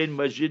was there in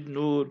Masjid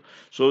Noor,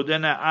 so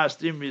then I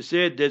asked him, he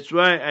said, that's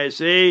why I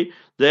say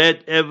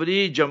that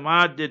every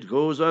Jamaat that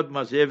goes out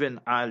must have an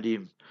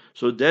alim.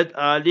 So that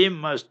alim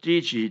must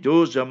teach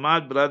those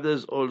Jamaat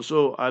brothers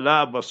also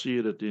ala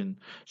basiratin.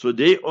 So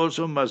they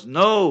also must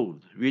know.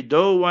 We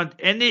don't want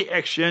any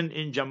action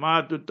in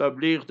Jamaat to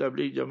Tabligh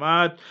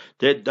Jamaat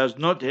that does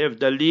not have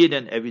the lead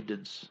and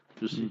evidence.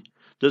 You see.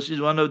 This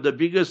is one of the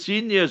biggest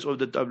seniors of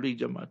the Tabligh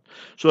Jamaat.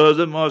 So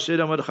Hazrat Muhammad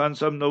Ahmad Khan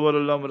Sahib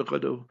Nawwarallahu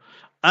Marqadahu.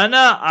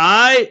 Ana,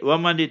 I, wa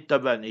man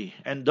ittabani,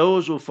 and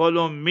those who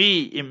follow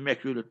me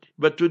immaculately.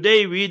 But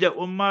today we, the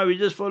Ummah, we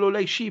just follow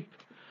like sheep.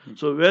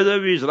 So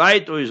whether we is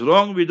right or is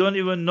wrong, we don't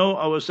even know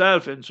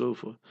ourselves and so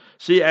forth.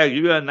 See, I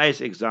give you a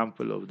nice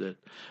example of that.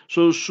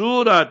 So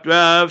Surah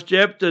 12,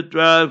 chapter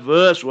 12,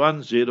 verse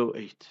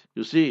 108.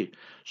 You see.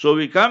 So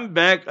we come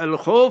back,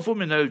 al-khawfu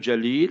min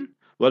al-jaleel,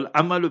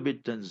 wal-amalu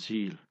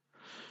bit-tanzeel.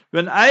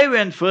 When I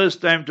went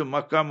first time to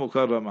Makkah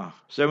Mukarramah,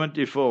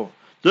 74,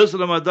 this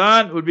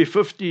Ramadan will be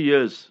 50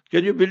 years.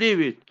 Can you believe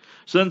it?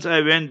 Since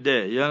I went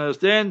there. You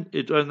understand?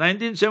 It was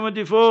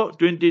 1974,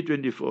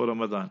 2024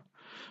 Ramadan.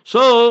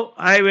 So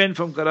I went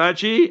from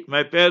Karachi,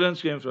 my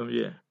parents came from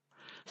here.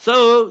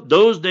 So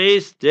those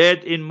days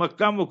that in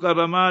Makkah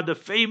Mukarramah, the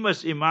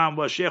famous Imam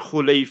was Sheikh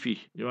Khulayfi.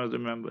 You must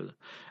remember that.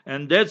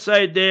 And that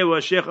side there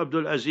was Sheikh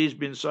Abdul Aziz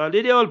bin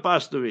Salih. They all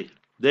passed away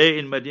there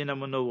in Medina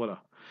Munawwara.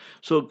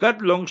 So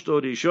cut long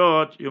story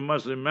short, you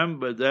must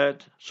remember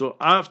that. So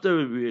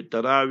after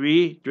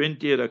Taraweeh,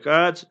 20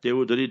 rakats, they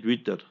would read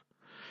Witr.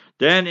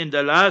 Then in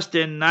the last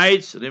 10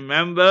 nights,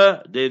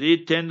 remember, they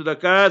read 10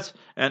 rakats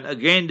and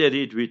again they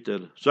read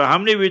Witr. So how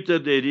many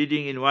Witr they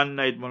reading in one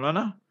night,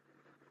 Maulana?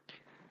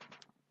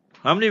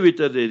 How many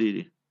Witr they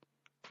reading?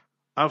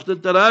 After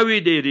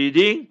Taraweeh they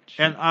reading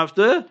and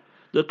after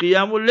the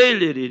Qiyamul Layl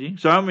they reading.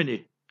 So how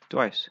many?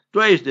 Twice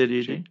They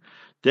reading.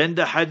 Then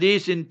the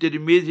hadith in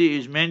Tirmidhi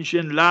is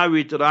mentioned, La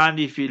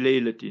witrani fi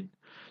laylatin.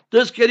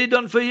 This carried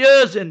on for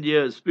years and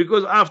years,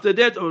 because after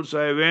that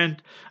also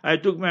I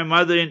took my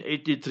mother in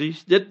 83.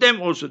 That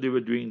time also they were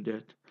doing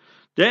that.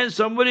 Then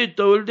somebody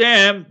told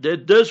them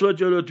that this what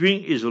you are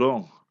doing is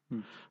wrong.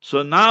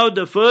 So now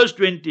the first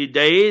 20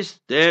 days,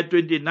 their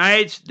 20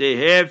 nights, they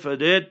have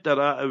that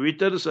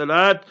witr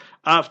salat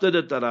after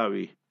the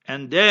Taraweeh.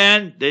 And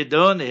then they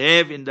don't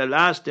have in the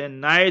last 10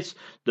 nights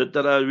the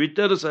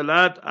witr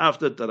salat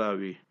after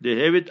Taraweeh. They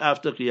have it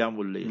after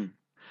Qiyamul Layl.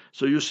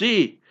 So you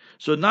see,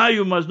 so now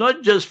you must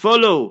not just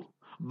follow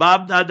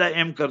Bab Dada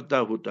Em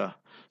Karta Huta.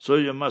 So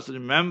you must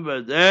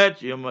remember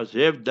that you must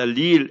have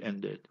dalil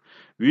in that.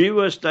 We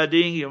were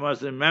studying, you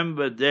must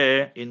remember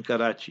there in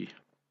Karachi.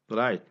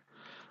 Right.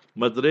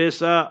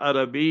 Madrasa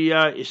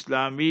Arabiya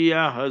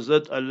Islamiyya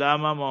Hazrat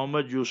Allama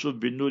Muhammad Yusuf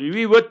bin Nuri.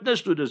 We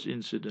witnessed to this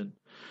incident.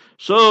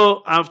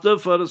 So after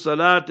for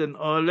salat and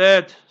all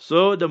that,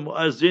 so the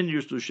muazzin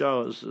used to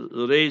shout,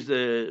 raise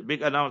the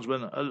big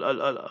announcement,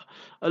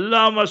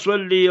 Allahumma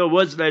salli, or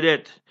words like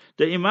that.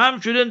 The imam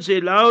shouldn't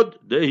say loud,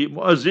 the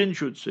muazzin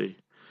should say.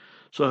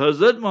 So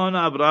Hazrat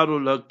Maulana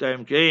Abrarul Haq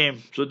time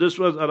came. So this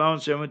was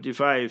around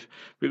 75.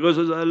 Because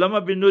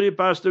Allama bin Nuri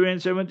passed away in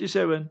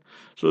 77.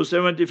 So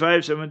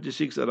 75,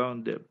 76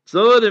 around there.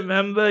 So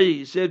remember,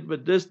 he said,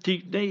 but this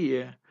thik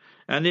nahi hai.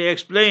 And he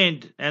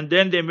explained, and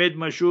then they made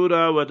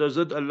mashura with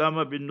Hazrat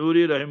Allama bin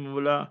Nuri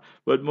rahimahullah,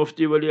 with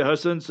Mufti Wali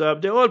Hassan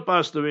Sahab. They all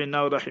passed away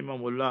now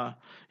rahimahullah.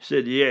 He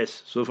said,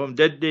 yes. So from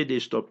that day they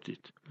stopped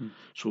it.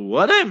 So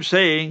what I'm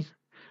saying,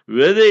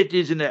 whether it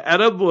is in the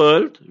Arab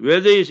world,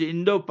 whether it's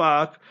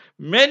Indo-Pak,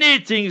 many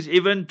things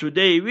even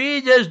today,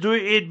 we just do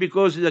it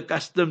because it's a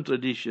custom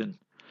tradition.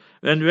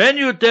 And when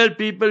you tell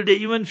people, they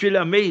even feel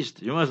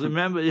amazed. You must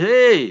remember,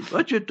 hey,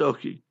 what you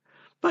talking?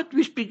 But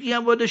we're speaking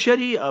about the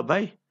Sharia,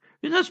 bhai.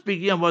 We're not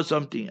speaking about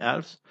something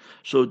else.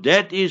 So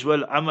that is,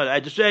 well, amal.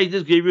 I just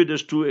gave you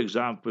those two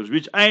examples,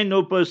 which I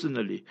know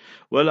personally.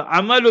 Well,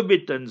 amalu bi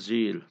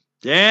tanzil.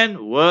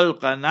 Then, wal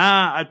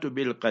qana'atu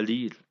bil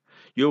qalil.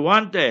 You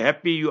want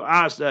you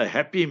ask a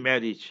happy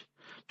marriage.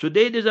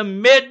 Today there's a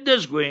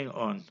madness going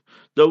on.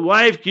 The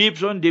wife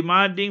keeps on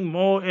demanding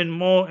more and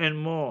more and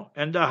more.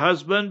 And the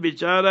husband,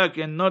 bichara,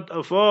 cannot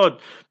afford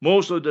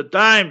most of the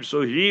time.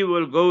 So he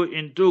will go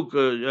into,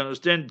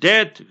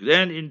 debt,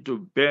 then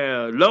into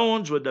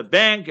loans with the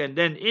bank, and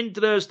then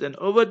interest and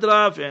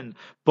overdraft and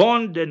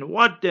bond and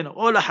what, and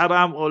all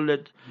haram, all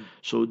that.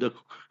 So the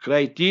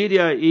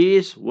criteria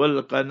is,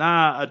 wal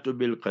qana'atu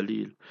bil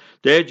qalil.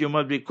 That you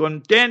must be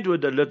content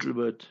with a little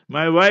bit.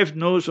 My wife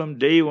knows from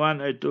day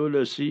one, I told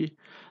her, see,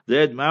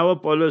 that our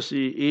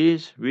policy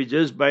is we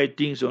just buy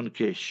things on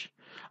cash.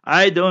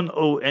 I don't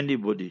owe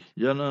anybody.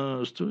 You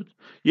understood?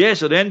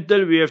 Yes,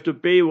 rental, we have to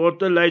pay,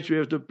 water, lights, we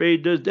have to pay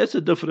this. That's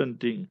a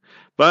different thing.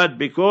 But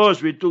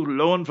because we took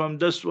loan from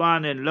this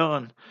one and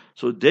loan,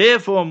 so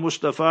therefore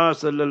Mustafa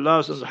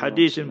sallallahu alaihi wasallam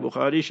hadith in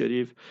Bukhari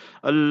Sharif,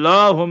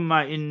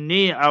 Allahumma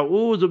inni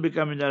a'udhu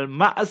bika min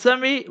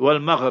al-ma'asami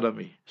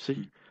wal-maghrami.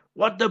 See,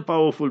 what a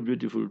powerful,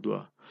 beautiful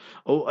dua.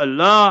 Oh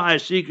Allah, I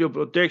seek your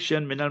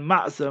protection min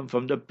al-ma'asam,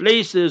 from the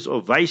places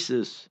of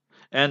vices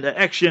and the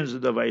actions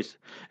of the vice,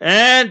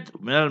 and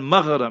min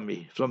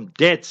al-maghrami, from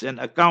debts and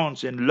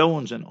accounts and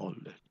loans and all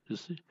that. You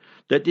see,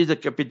 that is a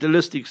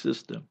capitalistic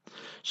system.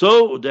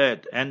 So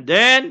that, and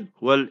then,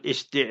 wal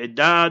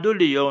isti'dadu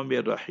li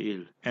yawmi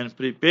rahil, and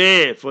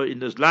prepare for in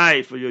this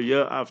life for your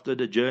year after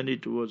the journey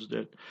towards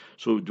that.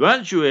 So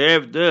once you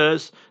have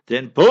this,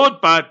 then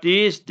both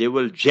parties, they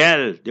will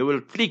gel, they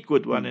will click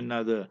with one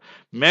another.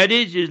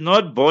 Marriage is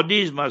not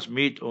bodies must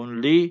meet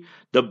only.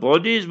 The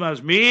bodies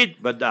must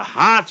meet, but the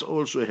hearts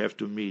also have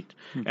to meet.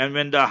 And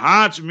when the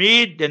hearts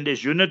meet, then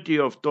there's unity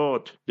of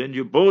thought. Then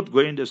you both go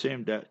in the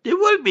same direction. There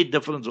will be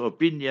difference of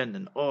opinion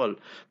and all,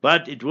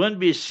 but it won't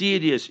be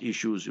serious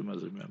issues, you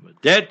must remember.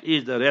 That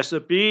is the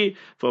recipe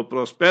for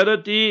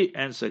prosperity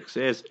and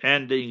success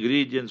and the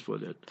ingredients for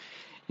that.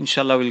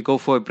 Inshallah, we'll go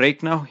for a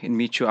break now and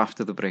meet you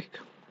after the break.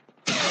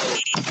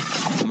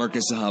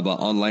 Marcus Sahaba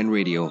Online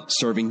Radio,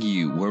 serving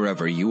you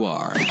wherever you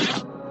are.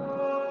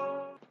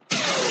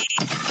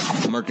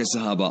 Marcus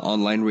Sahaba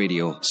Online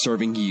Radio,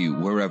 serving you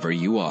wherever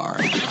you are.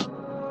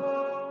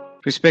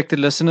 Respected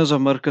listeners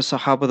of Marcus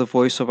Sahaba, the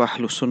voice of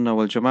Ahlus Sunnah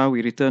wal Jama'ah,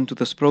 we return to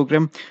this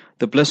program,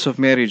 The Bliss of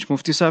Marriage.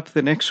 Mufti Sahib,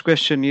 the next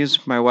question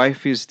is, my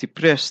wife is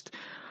depressed.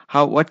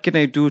 What can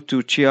I do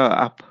to cheer her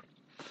up?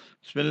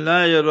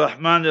 Bismillahir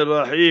Rahmanir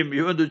Rahim.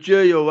 You want to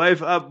cheer your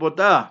wife up,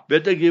 Bota?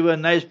 Better give her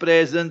nice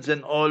presents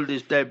and all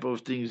these type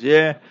of things,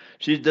 yeah?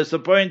 She's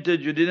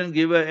disappointed you didn't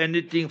give her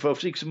anything for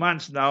 6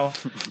 months now.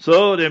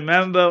 So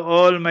remember,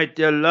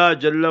 Almighty Allah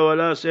Jalla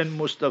wala sent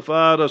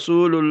Mustafa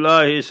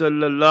Rasulullah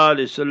sallallahu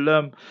alaihi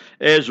wasallam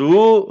as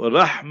who?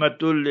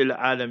 Rahmatul lil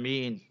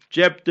Alameen.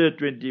 Chapter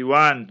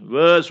 21,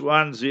 verse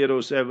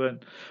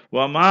 107.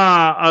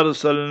 وَمَا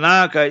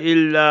أَرْسَلْنَاكَ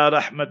إِلَّا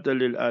رَحْمَةً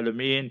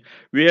لِلْعَالَمِينَ.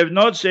 We have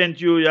not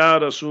sent you, Ya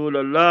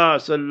Rasulullah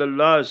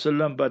sallallahu alaihi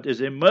wasallam, but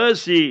as a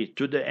mercy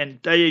to the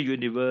entire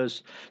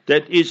universe.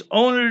 That is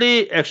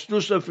only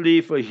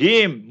exclusively for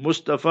him,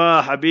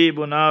 Mustafa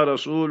Habibuna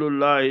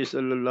Rasulullah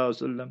sallallahu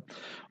alaihi wasallam.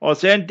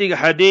 Authentic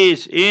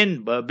hadith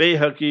in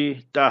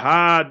Bayhaqi,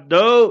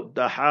 Tahaddu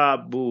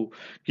Tahabu.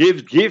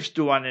 Give gifts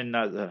to one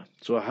another.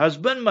 So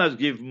husband must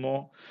give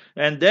more,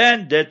 and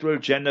then that will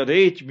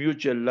generate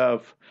mutual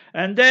love.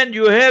 And then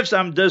you have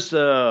some certain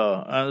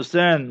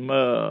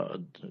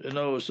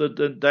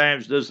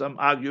times there's some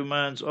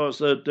arguments or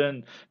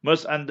certain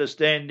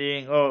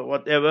misunderstanding or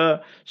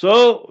whatever.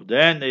 So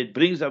then it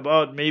brings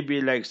about maybe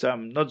like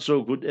some not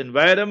so good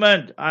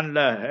environment,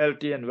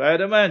 unhealthy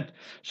environment.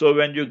 So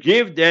when you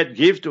give that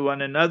gift to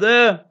one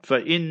another,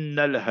 فَإِنَّ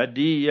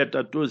الْهَدِيَّةَ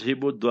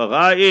تُذْهِبُ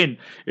الضَّغَائِنَ,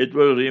 it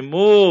will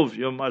remove,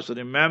 you must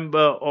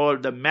remember, all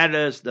the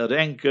malice, the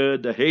rancor,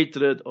 the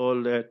hatred,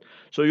 all that.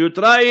 So you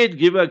try it,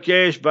 give her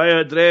cash, buy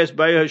her dress,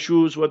 buy her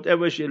shoes,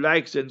 whatever she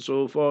likes and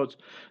so forth.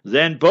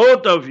 Then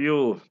both of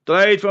you,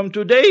 try it from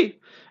today.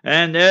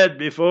 And that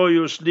before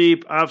you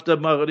sleep, after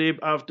Maghrib,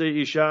 after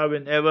Isha,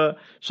 whenever.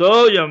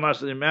 So you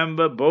must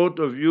remember, both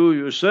of you,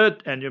 you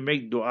sit and you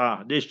make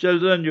dua. These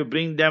children, you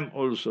bring them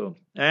also.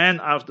 And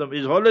after,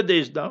 it's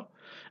holidays now.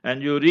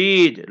 and you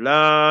read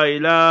La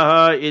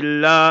ilaha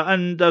illa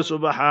anta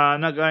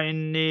subhanaka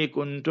inni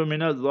kuntu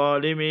minaz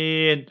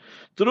zalimin.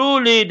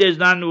 Truly there is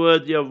none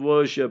worthy of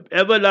worship.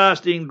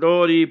 Everlasting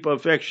glory,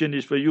 perfection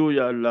is for you,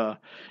 Ya Allah.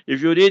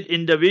 If you read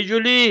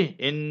individually,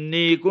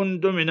 Inni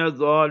kuntu minaz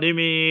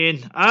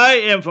zalimin, I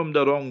am from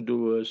the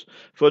wrongdoers.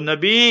 For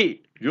Nabi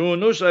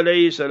Yunus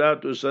alayhi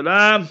salatu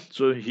salam,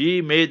 so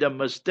he made a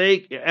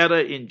mistake, error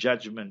in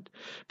judgment.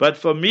 But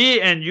for me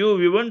and you,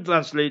 we won't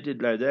translate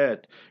it like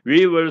that.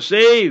 We will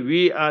say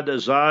we are the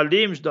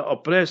zalims, the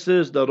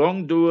oppressors, the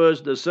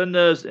wrongdoers, the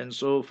sinners, and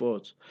so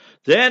forth.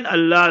 Then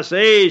Allah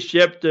says,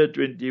 chapter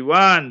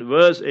 21,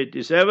 verse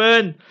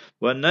 87,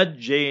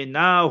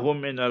 وَنَجَّيْنَاهُ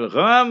مِنَ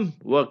الْغَمِّ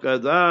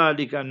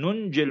وَكَذَلِكَ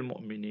نُنْجِي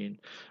الْمُؤْمِنِينَ.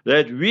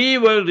 That we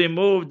will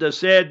remove the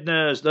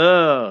sadness,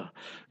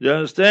 you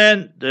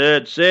understand?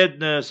 That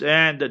sadness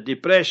and the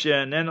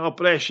depression and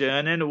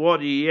oppression and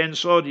worry and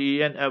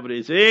sorry and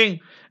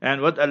everything.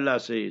 And what Allah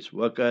says,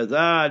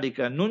 وَكَذَلِكَ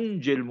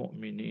نُنْجِي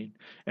الْمُؤْمِنِينَ.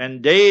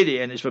 And daily,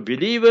 and it's for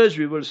believers,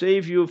 we will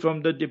save you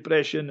from the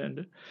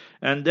depression.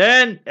 And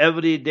then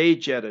everyday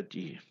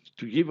charity,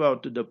 to give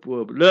out to the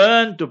poor.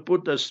 Learn to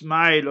put a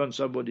smile on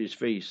somebody's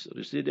face.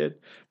 You see that?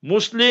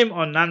 Muslim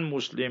or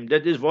non-Muslim,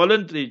 that is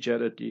voluntary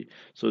charity.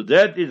 So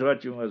that is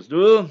what you must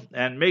do.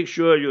 And make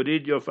sure you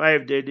read your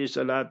 5 daily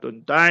salat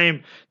on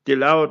time.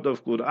 Tilawat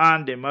of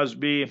Quran, they must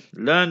be.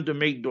 Learn to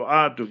make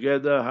dua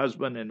together,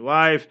 husband and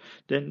wife.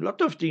 Then a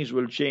lot of things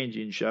will change,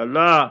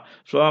 inshallah.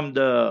 From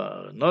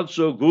the not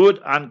so good,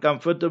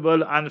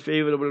 uncomfortable,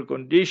 unfavorable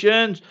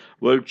conditions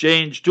will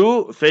change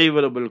to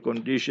favorable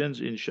conditions,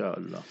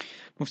 inshallah.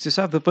 Mufti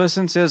Sahib, the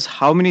person says,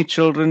 how many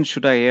children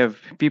should I have?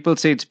 People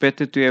say it's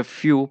better to have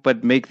few,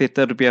 but make their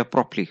tarbiyah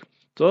properly.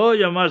 So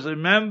you must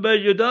remember,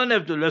 you don't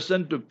have to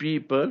listen to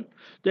people.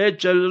 Their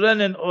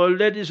children and all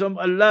that is from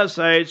Allah's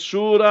side.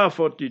 Surah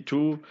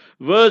 42,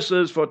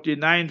 verses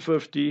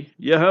 49-50.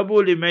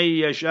 Yahabu limay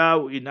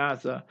yasha'u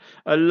inatha.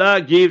 Allah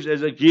gives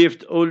as a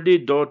gift only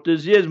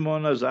daughters. Yes,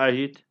 Mona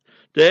Zahid.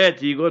 That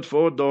he got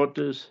 4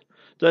 daughters.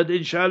 That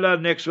inshallah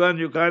next one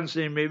you can't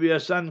say, maybe a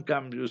son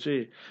comes, you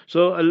see.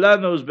 So Allah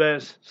knows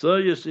best. So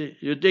you see,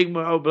 you take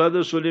our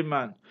brother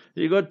Suleiman.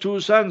 He got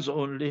 2 sons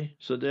only.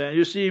 So then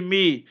you see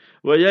me,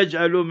 وَيَجْعَلُ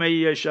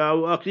مَن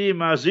يَشَاءُ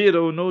أَقِيمًا,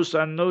 0, no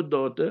son, no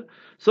daughter.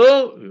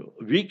 So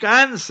we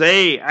can't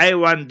say, I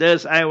want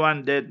this, I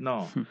want that.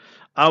 No.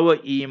 Our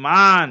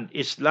Iman,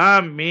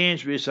 Islam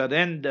means we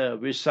surrender,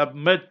 we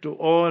submit to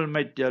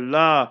Almighty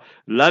Allah,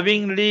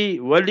 lovingly,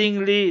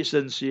 willingly,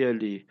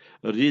 sincerely.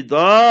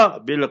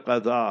 Rida bil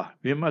qada.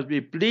 We must be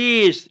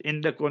pleased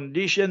in the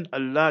condition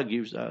Allah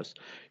gives us.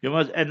 You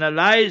must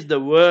analyze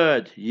the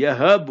word,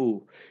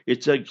 Yahabu.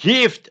 It's a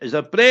gift, it's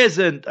a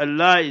present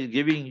Allah is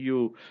giving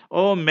you.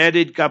 Oh,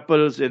 married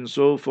couples and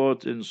so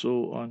forth and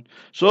so on.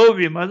 So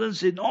we mustn't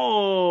say,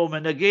 oh,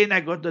 man, again I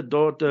got a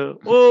daughter.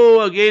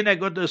 Oh, again I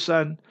got a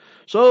son.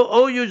 So,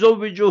 oh,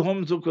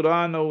 yuzawijuhum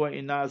dhukrana wa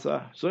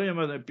inatha. So, you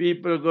must,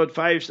 people got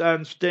 5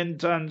 sons, 10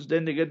 sons,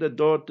 then they get a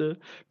daughter.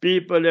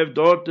 People have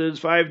daughters,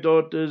 5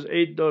 daughters,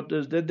 8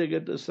 daughters, then they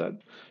get a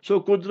son. So,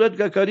 Qudrat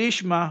ka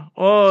karishma,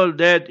 all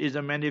that is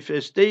a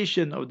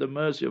manifestation of the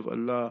mercy of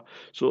Allah.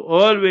 So,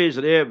 always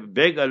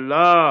beg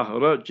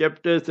Allah,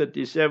 chapter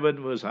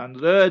 37, verse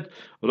 100,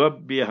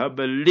 Rabbi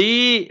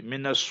habali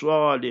minas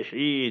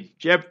salihin.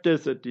 Chapter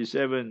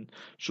 37,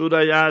 Surah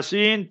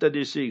Yasin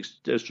 36,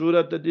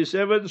 Surah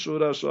 37,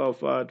 Surah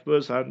Safat,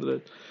 verse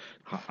 100.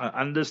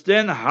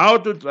 Understand how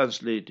to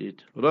translate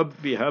it.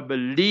 Rabbi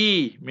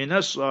habali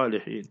minas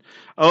salihin.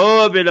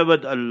 Oh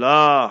beloved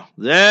Allah,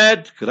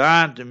 that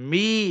grant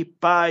me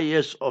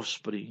pious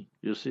offspring.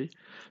 You see.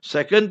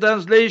 Second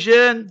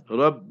translation,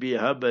 Rabbi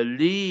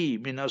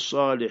habali minas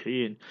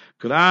salihin.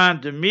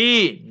 Grant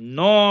me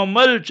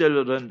normal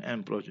children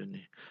and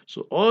progeny.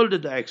 So all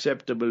that are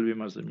acceptable, we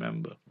must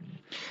remember.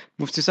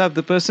 Mufti Sahib,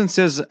 the person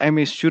says, I'm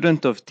a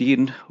student of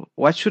Deen.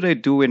 What should I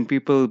do when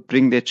people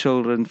bring their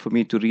children for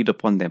me to read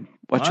upon them?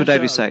 What should I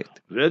recite?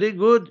 Very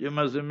good. You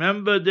must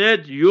remember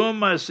that. You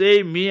must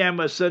say, me, I'm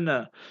a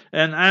sinner,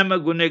 and I'm a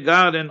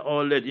gunegar and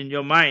all that in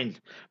your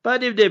mind.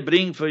 But if they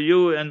bring for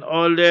you and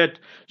all that,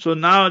 so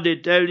now they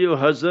tell you,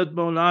 Hazrat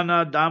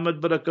Maulana,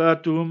 Damat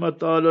Barakatuhu,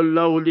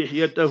 Matalallahu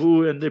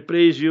Lihyatahu, and they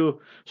praise you.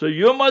 So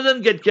you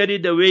mustn't get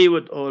carried away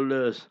with all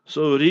this.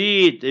 So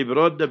read. They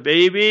brought the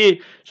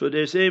baby. So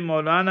they say,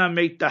 Maulana,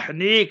 make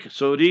tahniq.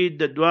 So read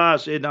the dua,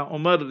 Sayyidina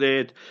Umar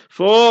read.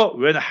 For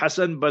when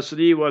Hassan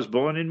Basri was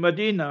born in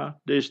Medina,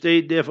 they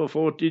stayed there for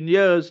 14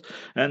 years.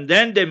 And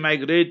then they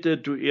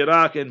migrated to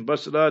Iraq and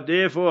Basra.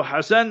 Therefore,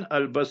 Hassan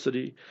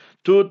al-Basri.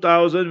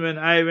 2000 when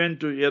I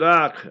went to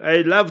Iraq,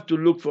 I love to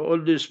look for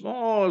all these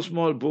small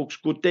books,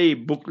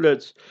 kutayb,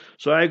 booklets.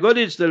 So I got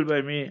it still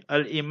by me.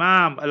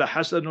 Al-Imam,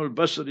 Al-Hasan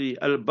al-Basri,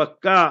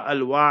 al-Bakka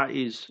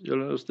al-Wa'iz. You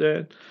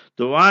understand?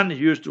 The one who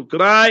used to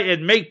cry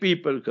and make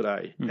people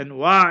cry. And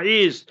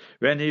Wa'iz,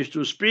 when he used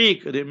to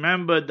speak,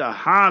 remember the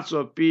hearts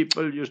of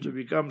people used to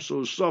become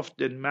so soft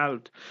and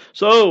melt.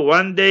 So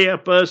one day a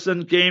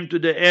person came to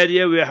the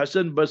area where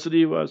Hassan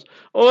Basri was.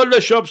 All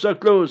the shops are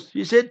closed.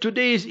 He said,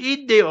 today is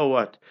Eid day or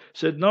what? He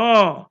said,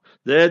 no.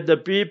 That the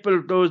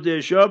people closed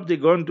their shop, they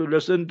gone to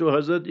listen to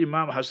Hazrat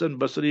Imam Hassan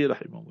Basri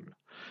rahimahullah.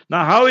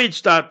 Now how it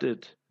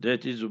started?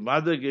 That his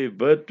mother gave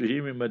birth to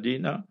him in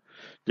Medina.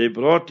 They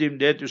brought him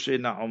there to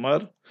Sayyidina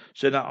Umar.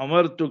 Sayyidina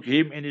Umar took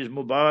him in his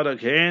Mubarak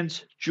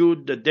hands,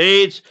 chewed the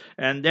dates,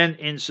 and then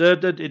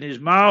inserted in his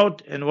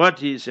mouth. And what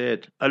he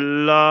said,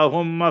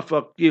 Allahumma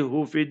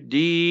faqihu fid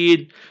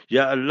deen.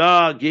 Ya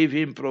Allah, give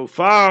him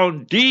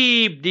profound,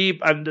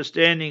 deep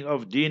understanding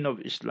of deen of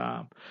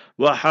Islam.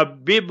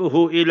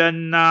 وَحَبِّبْهُ إِلَى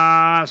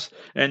النَّاسِ.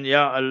 And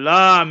Ya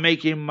Allah,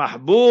 make him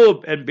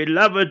mahbub and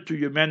beloved to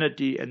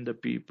humanity and the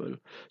people.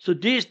 So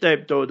these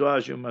type of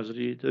du'as you must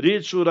read.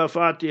 Read Surah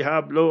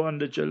Fatiha, blow on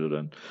the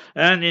children.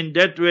 And in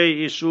that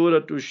way is Surah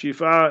to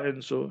Shifa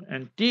and so.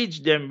 And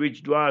teach them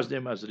which du'as they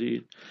must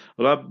read.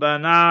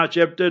 Rabbana,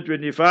 chapter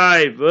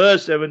 25,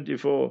 verse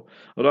 74.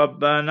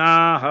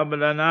 Rabbana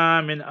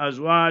hablana min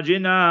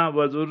azwajina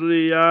wa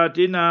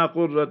dhurriyatina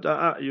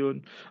qurrata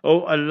a'yun.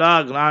 Oh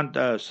Allah, grant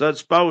us such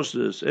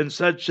spouses and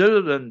such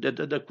children that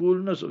are the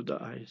coolness of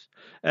the eyes.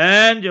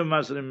 And you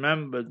must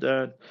remember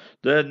that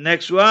the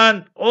next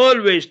one,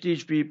 always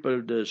teach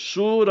people the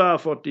Surah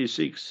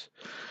 46.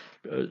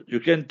 You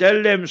can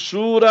tell them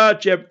Surah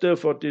chapter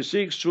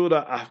 46,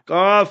 Surah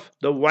Ahqaf,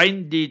 the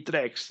windy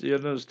tracks, you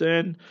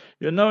understand?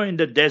 In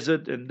the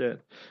desert and that.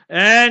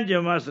 And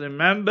you must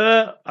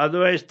remember,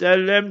 otherwise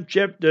tell them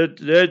chapter,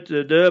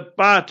 the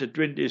part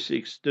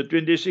 26, the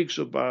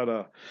 26th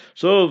para.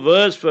 So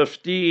verse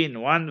 15,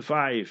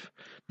 1-5.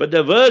 But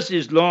the verse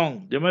is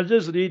long. They must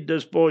just read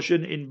this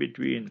portion in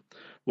between.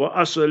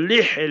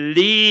 وَأَصْلِحْ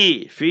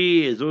لِي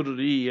فِي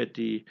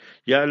ذُرِّيَّتِي.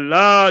 Ya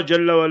Allah,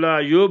 Jalla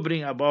wala, you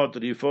bring about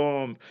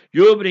reform,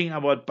 you bring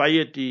about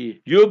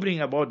piety, you bring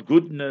about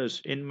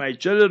goodness in my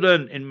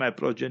children, in my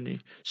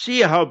progeny.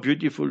 See how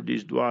beautiful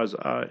these du'as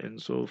are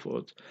and so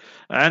forth.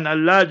 And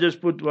Allah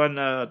just put one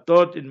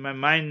thought in my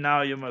mind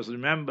now. You must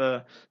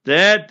remember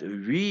that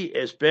we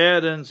as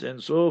parents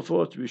and so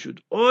forth, we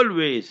should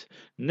always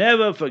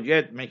never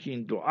forget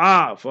making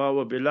dua for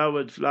our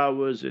beloved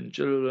flowers and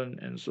children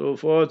and so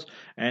forth,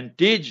 and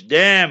teach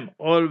them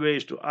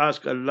always to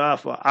ask Allah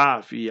for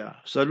afiyah.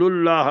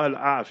 Salullah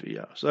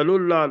al-afiyah.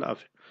 Salullah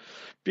al-afiyah.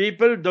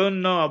 People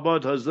don't know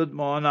about Hazrat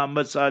Maulana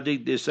Ahmad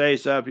Sadiq Desai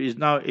Sahib. He is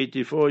now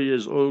 84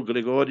 years old,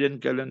 Gregorian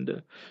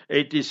calendar,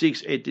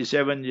 86,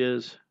 87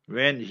 years.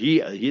 When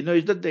he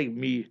it's not like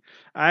me.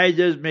 I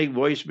just make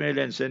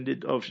voicemail and send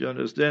it off, you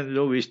understand?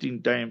 No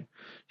wasting time.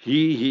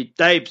 He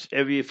types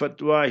every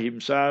fatwa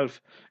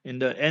himself. In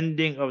the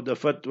ending of the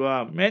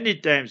fatwa, many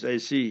times I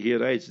see he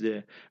writes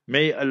there,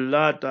 may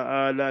Allah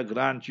Ta'ala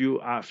grant you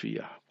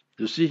afiyah.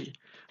 You see,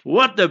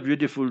 what a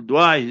beautiful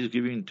dua he is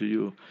giving to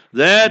you.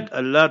 That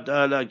Allah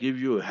Ta'ala give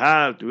you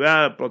health,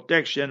 wealth,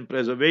 protection,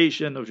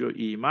 preservation of your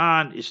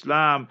iman,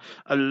 Islam.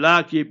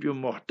 Allah keep you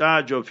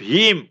muhtaj of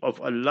Him,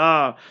 of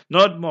Allah,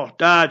 not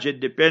muhtaj and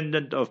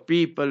dependent of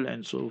people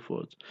and so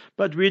forth.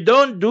 But we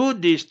don't do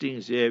these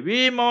things here.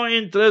 We're more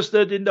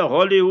interested in the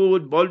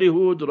Hollywood,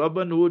 Bollywood,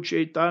 Robin Hood,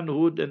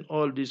 Shaitanhood and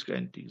all these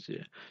kind of things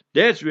here.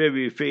 That's where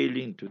we're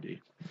failing today.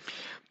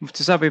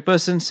 Mufti Sahib, a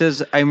person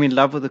says, I'm in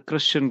love with a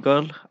Christian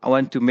girl. I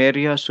want to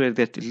marry her so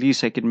that at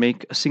least I can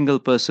make a single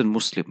person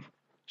Muslim.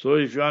 So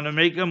if you want to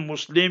make a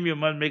Muslim, you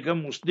must make a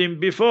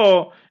Muslim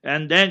before,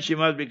 and then she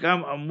must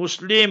become a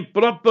Muslim,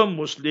 proper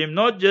Muslim,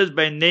 not just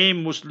by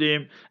name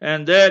Muslim,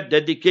 and that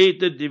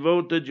dedicated,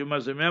 devoted. You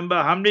must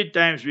remember how many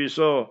times we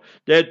saw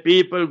that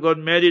people got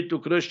married to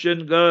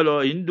Christian girl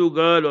or Hindu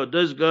girl or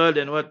this girl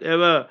and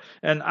whatever,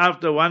 and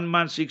after 1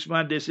 month, 6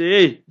 months, they say,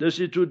 hey, this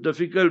is too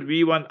difficult,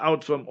 we want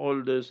out from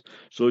all this.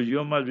 So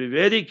you must be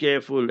very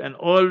careful, and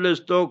all this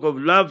talk of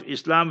love,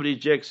 Islam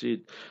rejects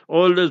it.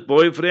 All this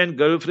boyfriend,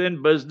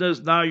 girlfriend business,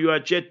 now you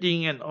are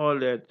chatting and all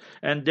that.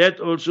 And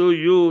that also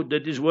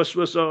that is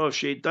waswasa of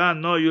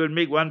shaitan. No, you will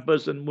make one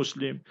person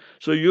Muslim.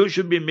 So you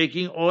should be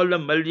making all the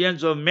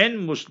millions of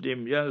men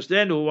Muslim. You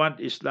understand, who want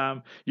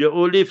Islam. You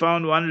only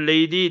found one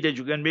lady that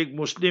you can make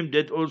Muslim,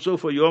 that also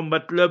for your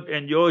matlab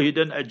and your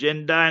hidden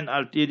agenda and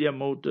ulterior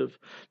motive.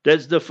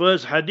 That's the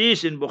first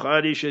hadith in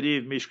Bukhari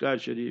Sharif, Mishkat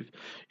Sharif.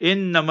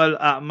 Innamal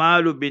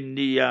a'malu bin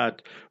niyat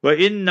wa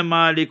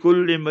innama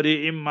likulli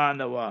imri'in ma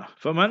nawa.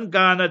 Faman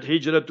kanat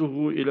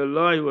hijratuhu ila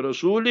Allah wa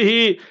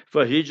rasulihi fa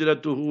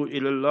hijratuhu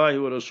ila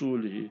Allah wa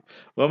rasulihi.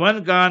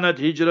 وَمَنْ كَانَتْ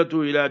هِجْرَتُهُ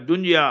إِلَى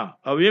دُنْيَا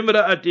أَوْ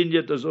إِمْرَأَةٍ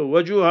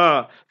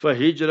يَتَزَوَّجُهَا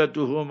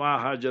فَهِجْرَتُهُ مَا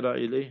هَاجَرَ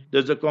إِلَيْهِ.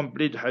 There's a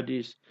complete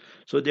hadith.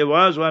 So there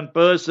was one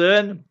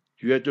person,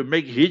 you had to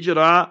make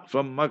hijrah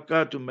from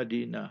Makkah to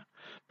Medina.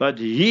 But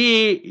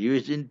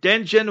his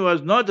intention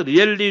was not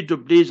really to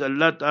please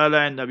Allah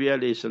Ta'ala and Nabi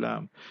alayhi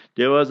salam.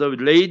 There was a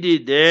lady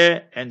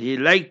there and he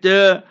liked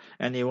her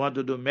and he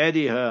wanted to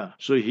marry her.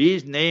 So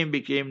his name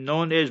became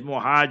known as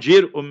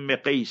Muhajir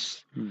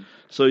Qais.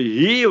 So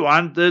he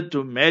wanted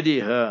to marry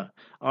her.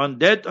 On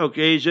that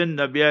occasion,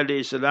 Nabi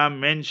alayhi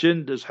salam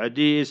mentioned this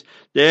hadith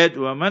that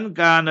وَمَنْ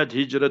كَانَتْ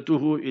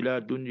هِجْرَتُهُ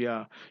إِلَى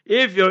dunya.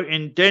 If your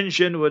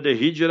intention with the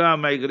hijrah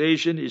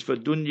migration is for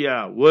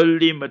dunya,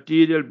 worldly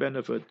material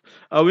benefit,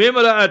 أَوْ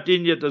إِمْرَأَةٍ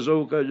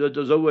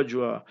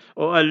يَتَزَوَّجُهَا,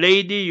 or a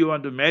lady you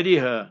want to marry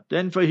her,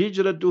 then for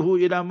هِجْرَتُهُ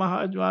إِلَى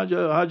مَا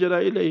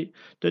هَاجَرَ إِلَيْهِ,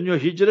 then your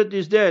hijrat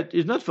is that.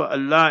 It's not for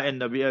Allah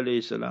and Nabi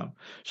alayhi salam.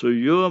 So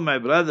you, my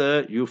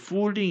brother, you're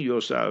fooling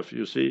yourself,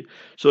 you see.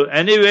 So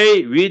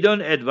anyway, we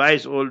don't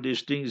advise all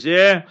these things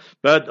here,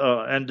 but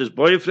and this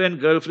boyfriend,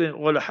 girlfriend,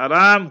 all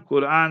haram.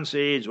 Quran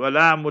says,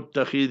 "Wala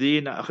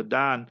muttakhidina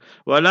akhdan,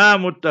 wala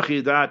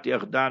muttakhidati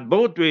akhdan."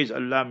 Both ways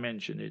Allah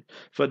mentioned it.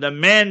 For the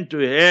men to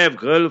have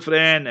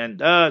girlfriend and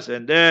this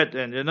and that,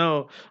 and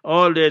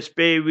all that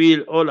spay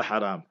wheel, all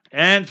haram.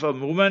 And for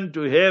women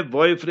to have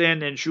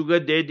boyfriend and sugar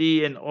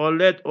daddy and all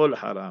that, all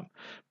haram.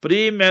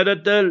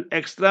 Premarital,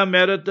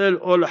 extramarital,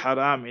 all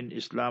haram in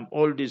Islam,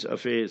 all these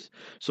affairs.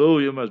 So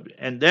you must be.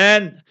 And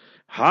then,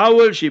 how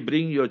will she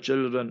bring your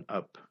children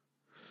up?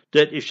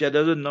 That if she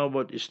doesn't know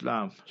about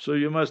Islam. So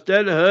you must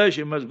tell her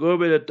she must go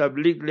with the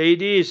Tabligh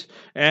ladies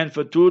and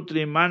for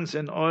 2-3 months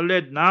and all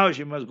that. Now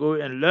she must go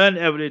and learn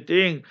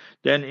everything.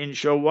 Then in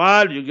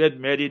Shawwal you get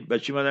married,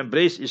 but she must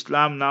embrace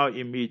Islam now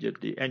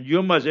immediately. And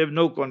you must have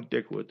no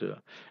contact with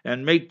her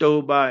and make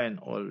tawbah and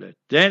all that.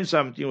 Then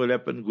something will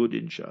happen good,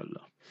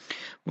 inshallah.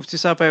 Mufti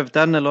Sahib, I've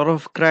done a lot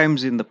of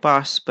crimes in the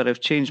past, but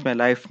I've changed my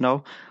life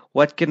now.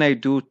 What can I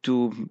do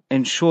to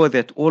ensure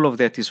that all of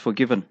that is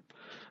forgiven?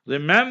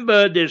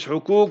 Remember, there's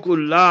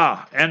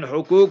hukukullah and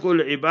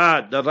hukukul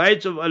ibad, the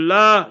rights of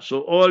Allah.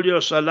 So all your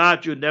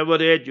salat you never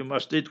read, you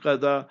must eat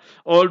qada.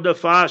 All the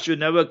fast you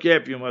never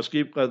kept, you must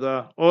keep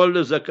qada. All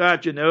the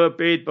zakat you never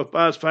paid for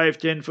past 5,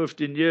 10,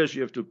 15 years,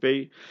 you have to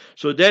pay.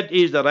 So that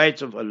is the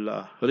rights of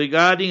Allah.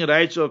 Regarding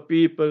rights of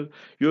people,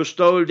 you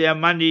stole their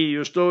money,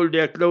 you stole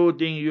their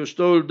clothing, you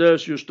stole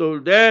this, you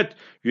stole that.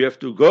 You have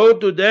to go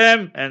to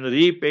them and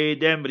repay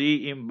them,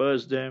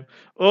 reimburse them.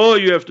 Or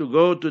you have to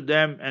go to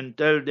them and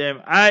tell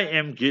them, I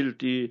am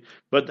guilty,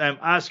 but I'm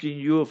asking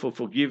you for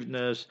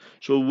forgiveness.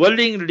 So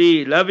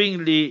willingly,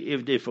 lovingly,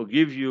 if they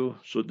forgive you,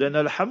 so then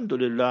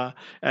alhamdulillah.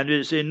 And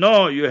we say,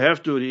 no, you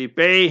have to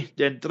repay,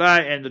 then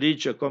try and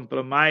reach a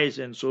compromise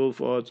and so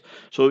forth.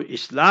 So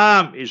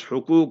Islam is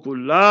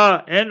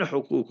hukukullah and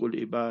hukukul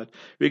ibad.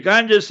 We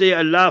can't just say,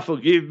 Allah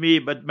forgive me,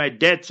 but my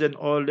debts and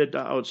all that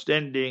are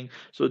outstanding.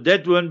 So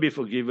that won't be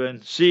forgiven.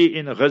 See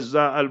in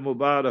Gaza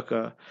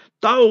al-Mubarakah,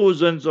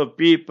 thousands of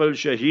people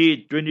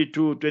shaheed,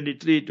 22,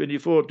 23,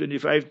 24,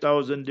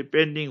 25,000,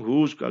 depending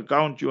whose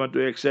account you want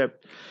to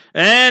accept.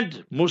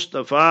 And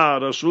Mustafa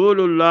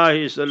Rasulullah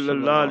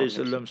sallallahu alaihi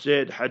wasallam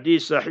said,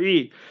 hadith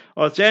sahih,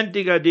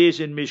 authentic hadith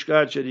in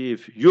Mishkat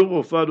Sharif,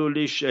 yughfaru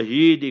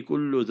lish-shahidi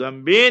kullu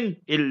dhanbin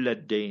illa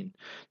ad-dain.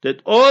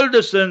 That all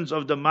the sins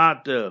of the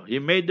martyr, he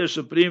made the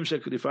supreme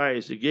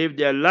sacrifice, he gave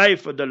their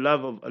life for the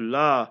love of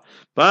Allah.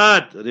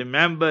 But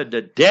remember,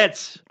 the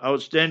debts,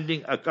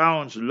 outstanding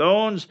accounts,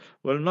 loans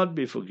will not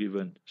be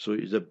forgiven. So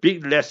it's a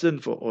big lesson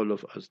for all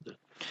of us.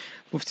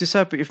 Mufti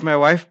Sahib, if my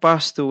wife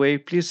passed away,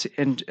 please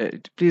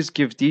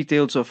give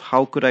details of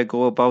how could I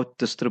go about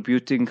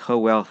distributing her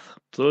wealth.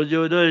 So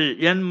you know,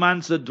 een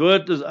man se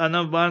dood is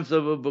ander man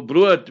se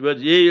brood. Wat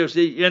jy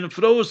sê, een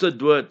vrou se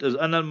dood is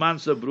ander man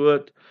se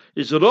brood.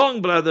 It's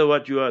wrong, brother,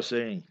 what you are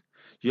saying.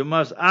 You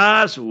must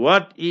ask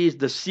what is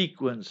the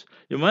sequence.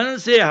 You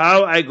mustn't say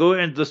how I go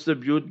and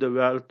distribute the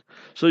wealth.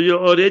 So you're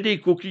already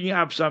cooking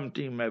up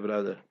something, my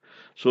brother.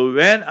 So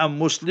when a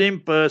Muslim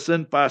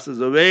person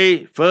passes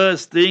away,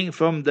 first thing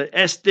from the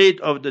estate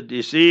of the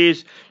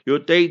deceased, you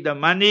take the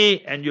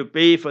money and you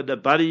pay for the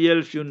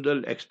burial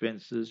funeral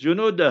expenses. You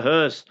know the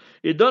hearse,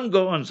 it don't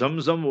go on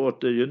Zamzam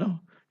water, you know.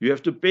 You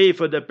have to pay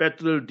for the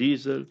petrol,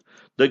 diesel,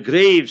 the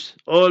graves,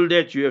 all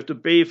that, you have to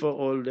pay for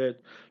all that.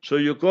 So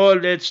you call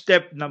that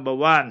step number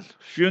 1,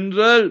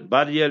 funeral,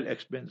 burial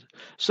expense.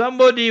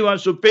 Somebody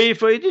wants to pay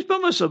for it, it's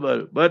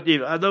permissible. But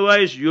if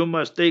otherwise, you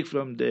must take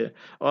from there.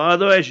 Or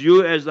otherwise,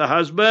 you as the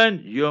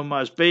husband, you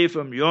must pay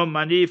from your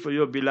money for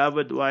your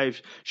beloved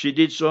wife. She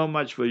did so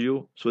much for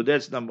you. So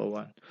that's number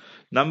 1.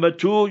 Number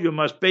 2, you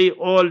must pay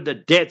all the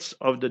debts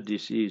of the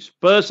deceased.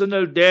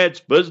 Personal debts,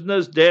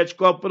 business debts,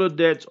 corporate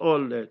debts,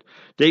 all that.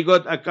 They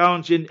got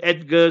accounts in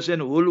Edgar's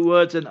and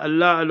Woolworths and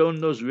Allah alone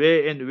knows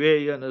where and where,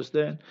 you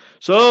understand?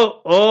 So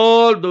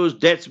all those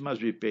debts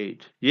must be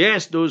paid.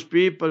 Yes, those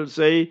people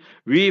say,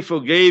 we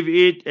forgave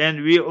it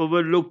and we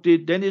overlooked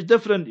it, then it's a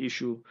different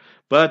issue.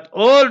 But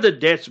all the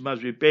debts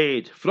must be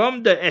paid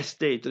from the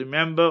estate,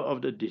 remember,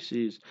 of the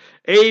deceased.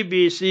 A,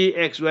 B, C,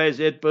 X, Y,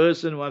 Z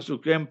person wants to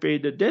come pay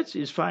the debts,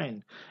 is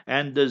fine.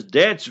 And the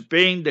debts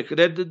paying the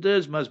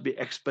creditors must be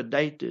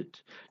expedited.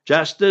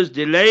 Justice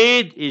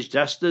delayed is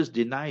justice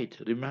denied.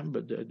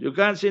 Remember that. You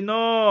can't say,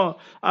 no,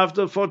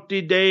 after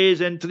 40 days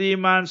and 3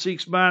 months,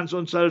 6 months,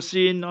 on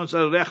Salsin, on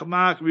Sal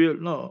Rehmak,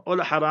 no, all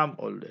haram,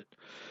 all that.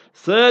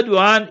 Third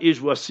one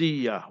is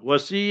wasiyah.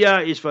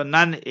 Wasiyah is for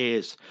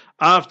non-heirs.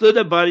 After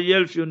the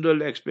burial,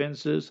 funeral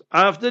expenses,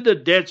 after the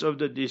deaths of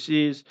the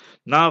deceased,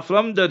 now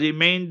from the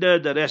remainder,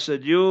 the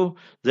residue,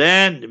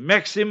 then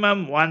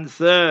maximum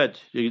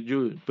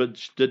 1/3.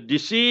 But the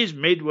deceased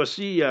made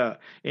wasiyah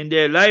in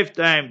their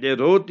lifetime. They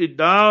wrote it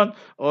down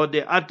or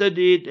they uttered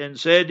it and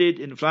said it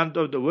in front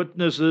of the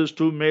witnesses,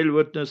 2 male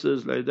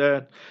witnesses like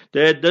that.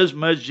 That this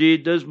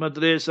masjid, this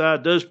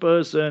madrasa, this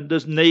person,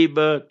 this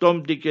neighbor,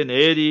 Tom, Dick and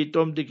Harry,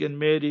 Tom, Dick and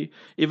Mary,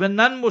 even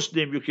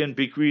non-Muslim you can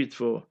bequeath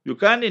for. You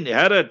can't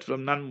inherit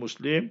from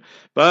non-Muslim,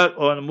 but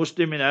or a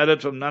Muslim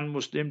inherit from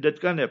non-Muslim,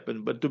 that can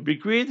happen. But to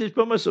bequeath is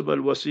permissible,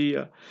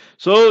 wasiyah.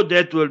 So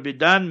that will be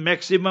done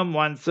maximum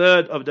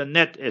 1/3 of the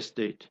net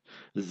estate.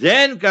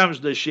 Then comes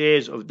the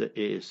shares of the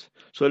heirs.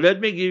 So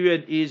let me give you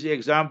an easy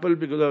example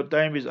because our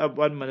time is up,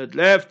 1 minute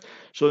left.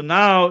 So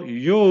now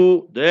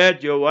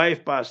your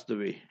wife passed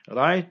away,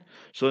 right?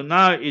 So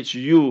now it's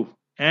you.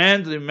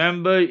 And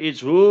remember, it's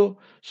who?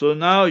 So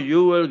now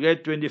you will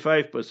get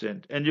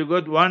 25%. And you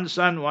got 1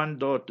 son, 1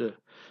 daughter.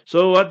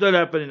 So what will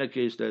happen in a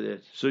case like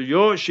that? So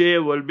your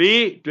share will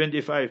be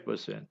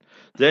 25%.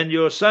 Then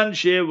your son's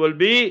share will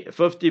be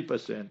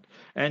 50%.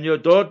 And your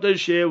daughter's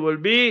share will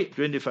be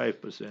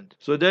 25%.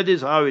 So that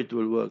is how it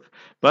will work.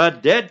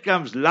 But that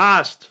comes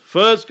last.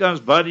 First comes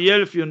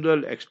burial,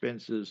 funeral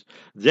expenses.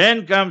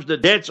 Then comes the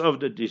debts of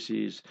the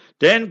deceased.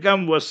 Then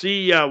come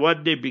wasiyah,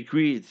 what they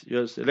bequeath.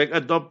 Yes, like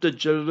adopted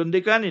children,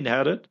 they can't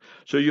inherit.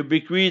 So you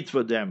bequeath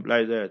for them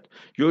like that.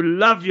 You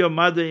love your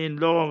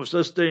mother-in-law,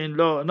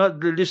 sister-in-law, not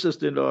the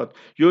sister-in-law.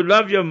 You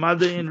love your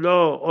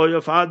mother-in-law or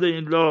your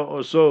father-in-law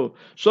or so.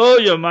 So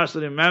you must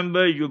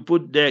remember, you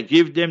put there,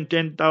 give them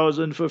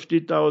 10,000,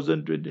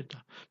 50,000,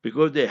 20,000.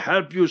 Because they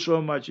help you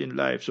so much in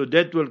life. So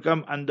that will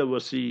come under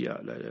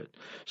wasiyah like that.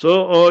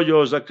 So, or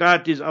your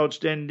zakat is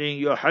outstanding,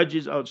 your hajj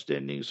is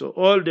outstanding. So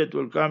all that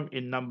will come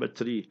in number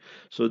 3.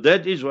 So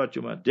that is what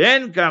you must.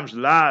 Then comes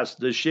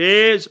last, the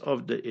shares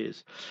of the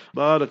heirs.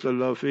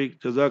 Barakallahu feek,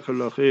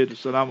 jazakallahu khair.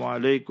 Assalamu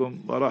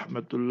alaikum wa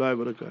rahmatullahi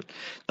wa barakatuh.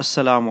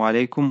 Assalamu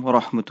alaikum wa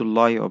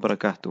rahmatullahi wa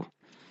barakatuh.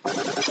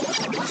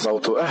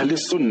 صوت أهل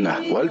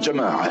السنة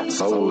والجماعة،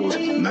 صوت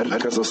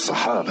مركز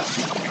الصحابة.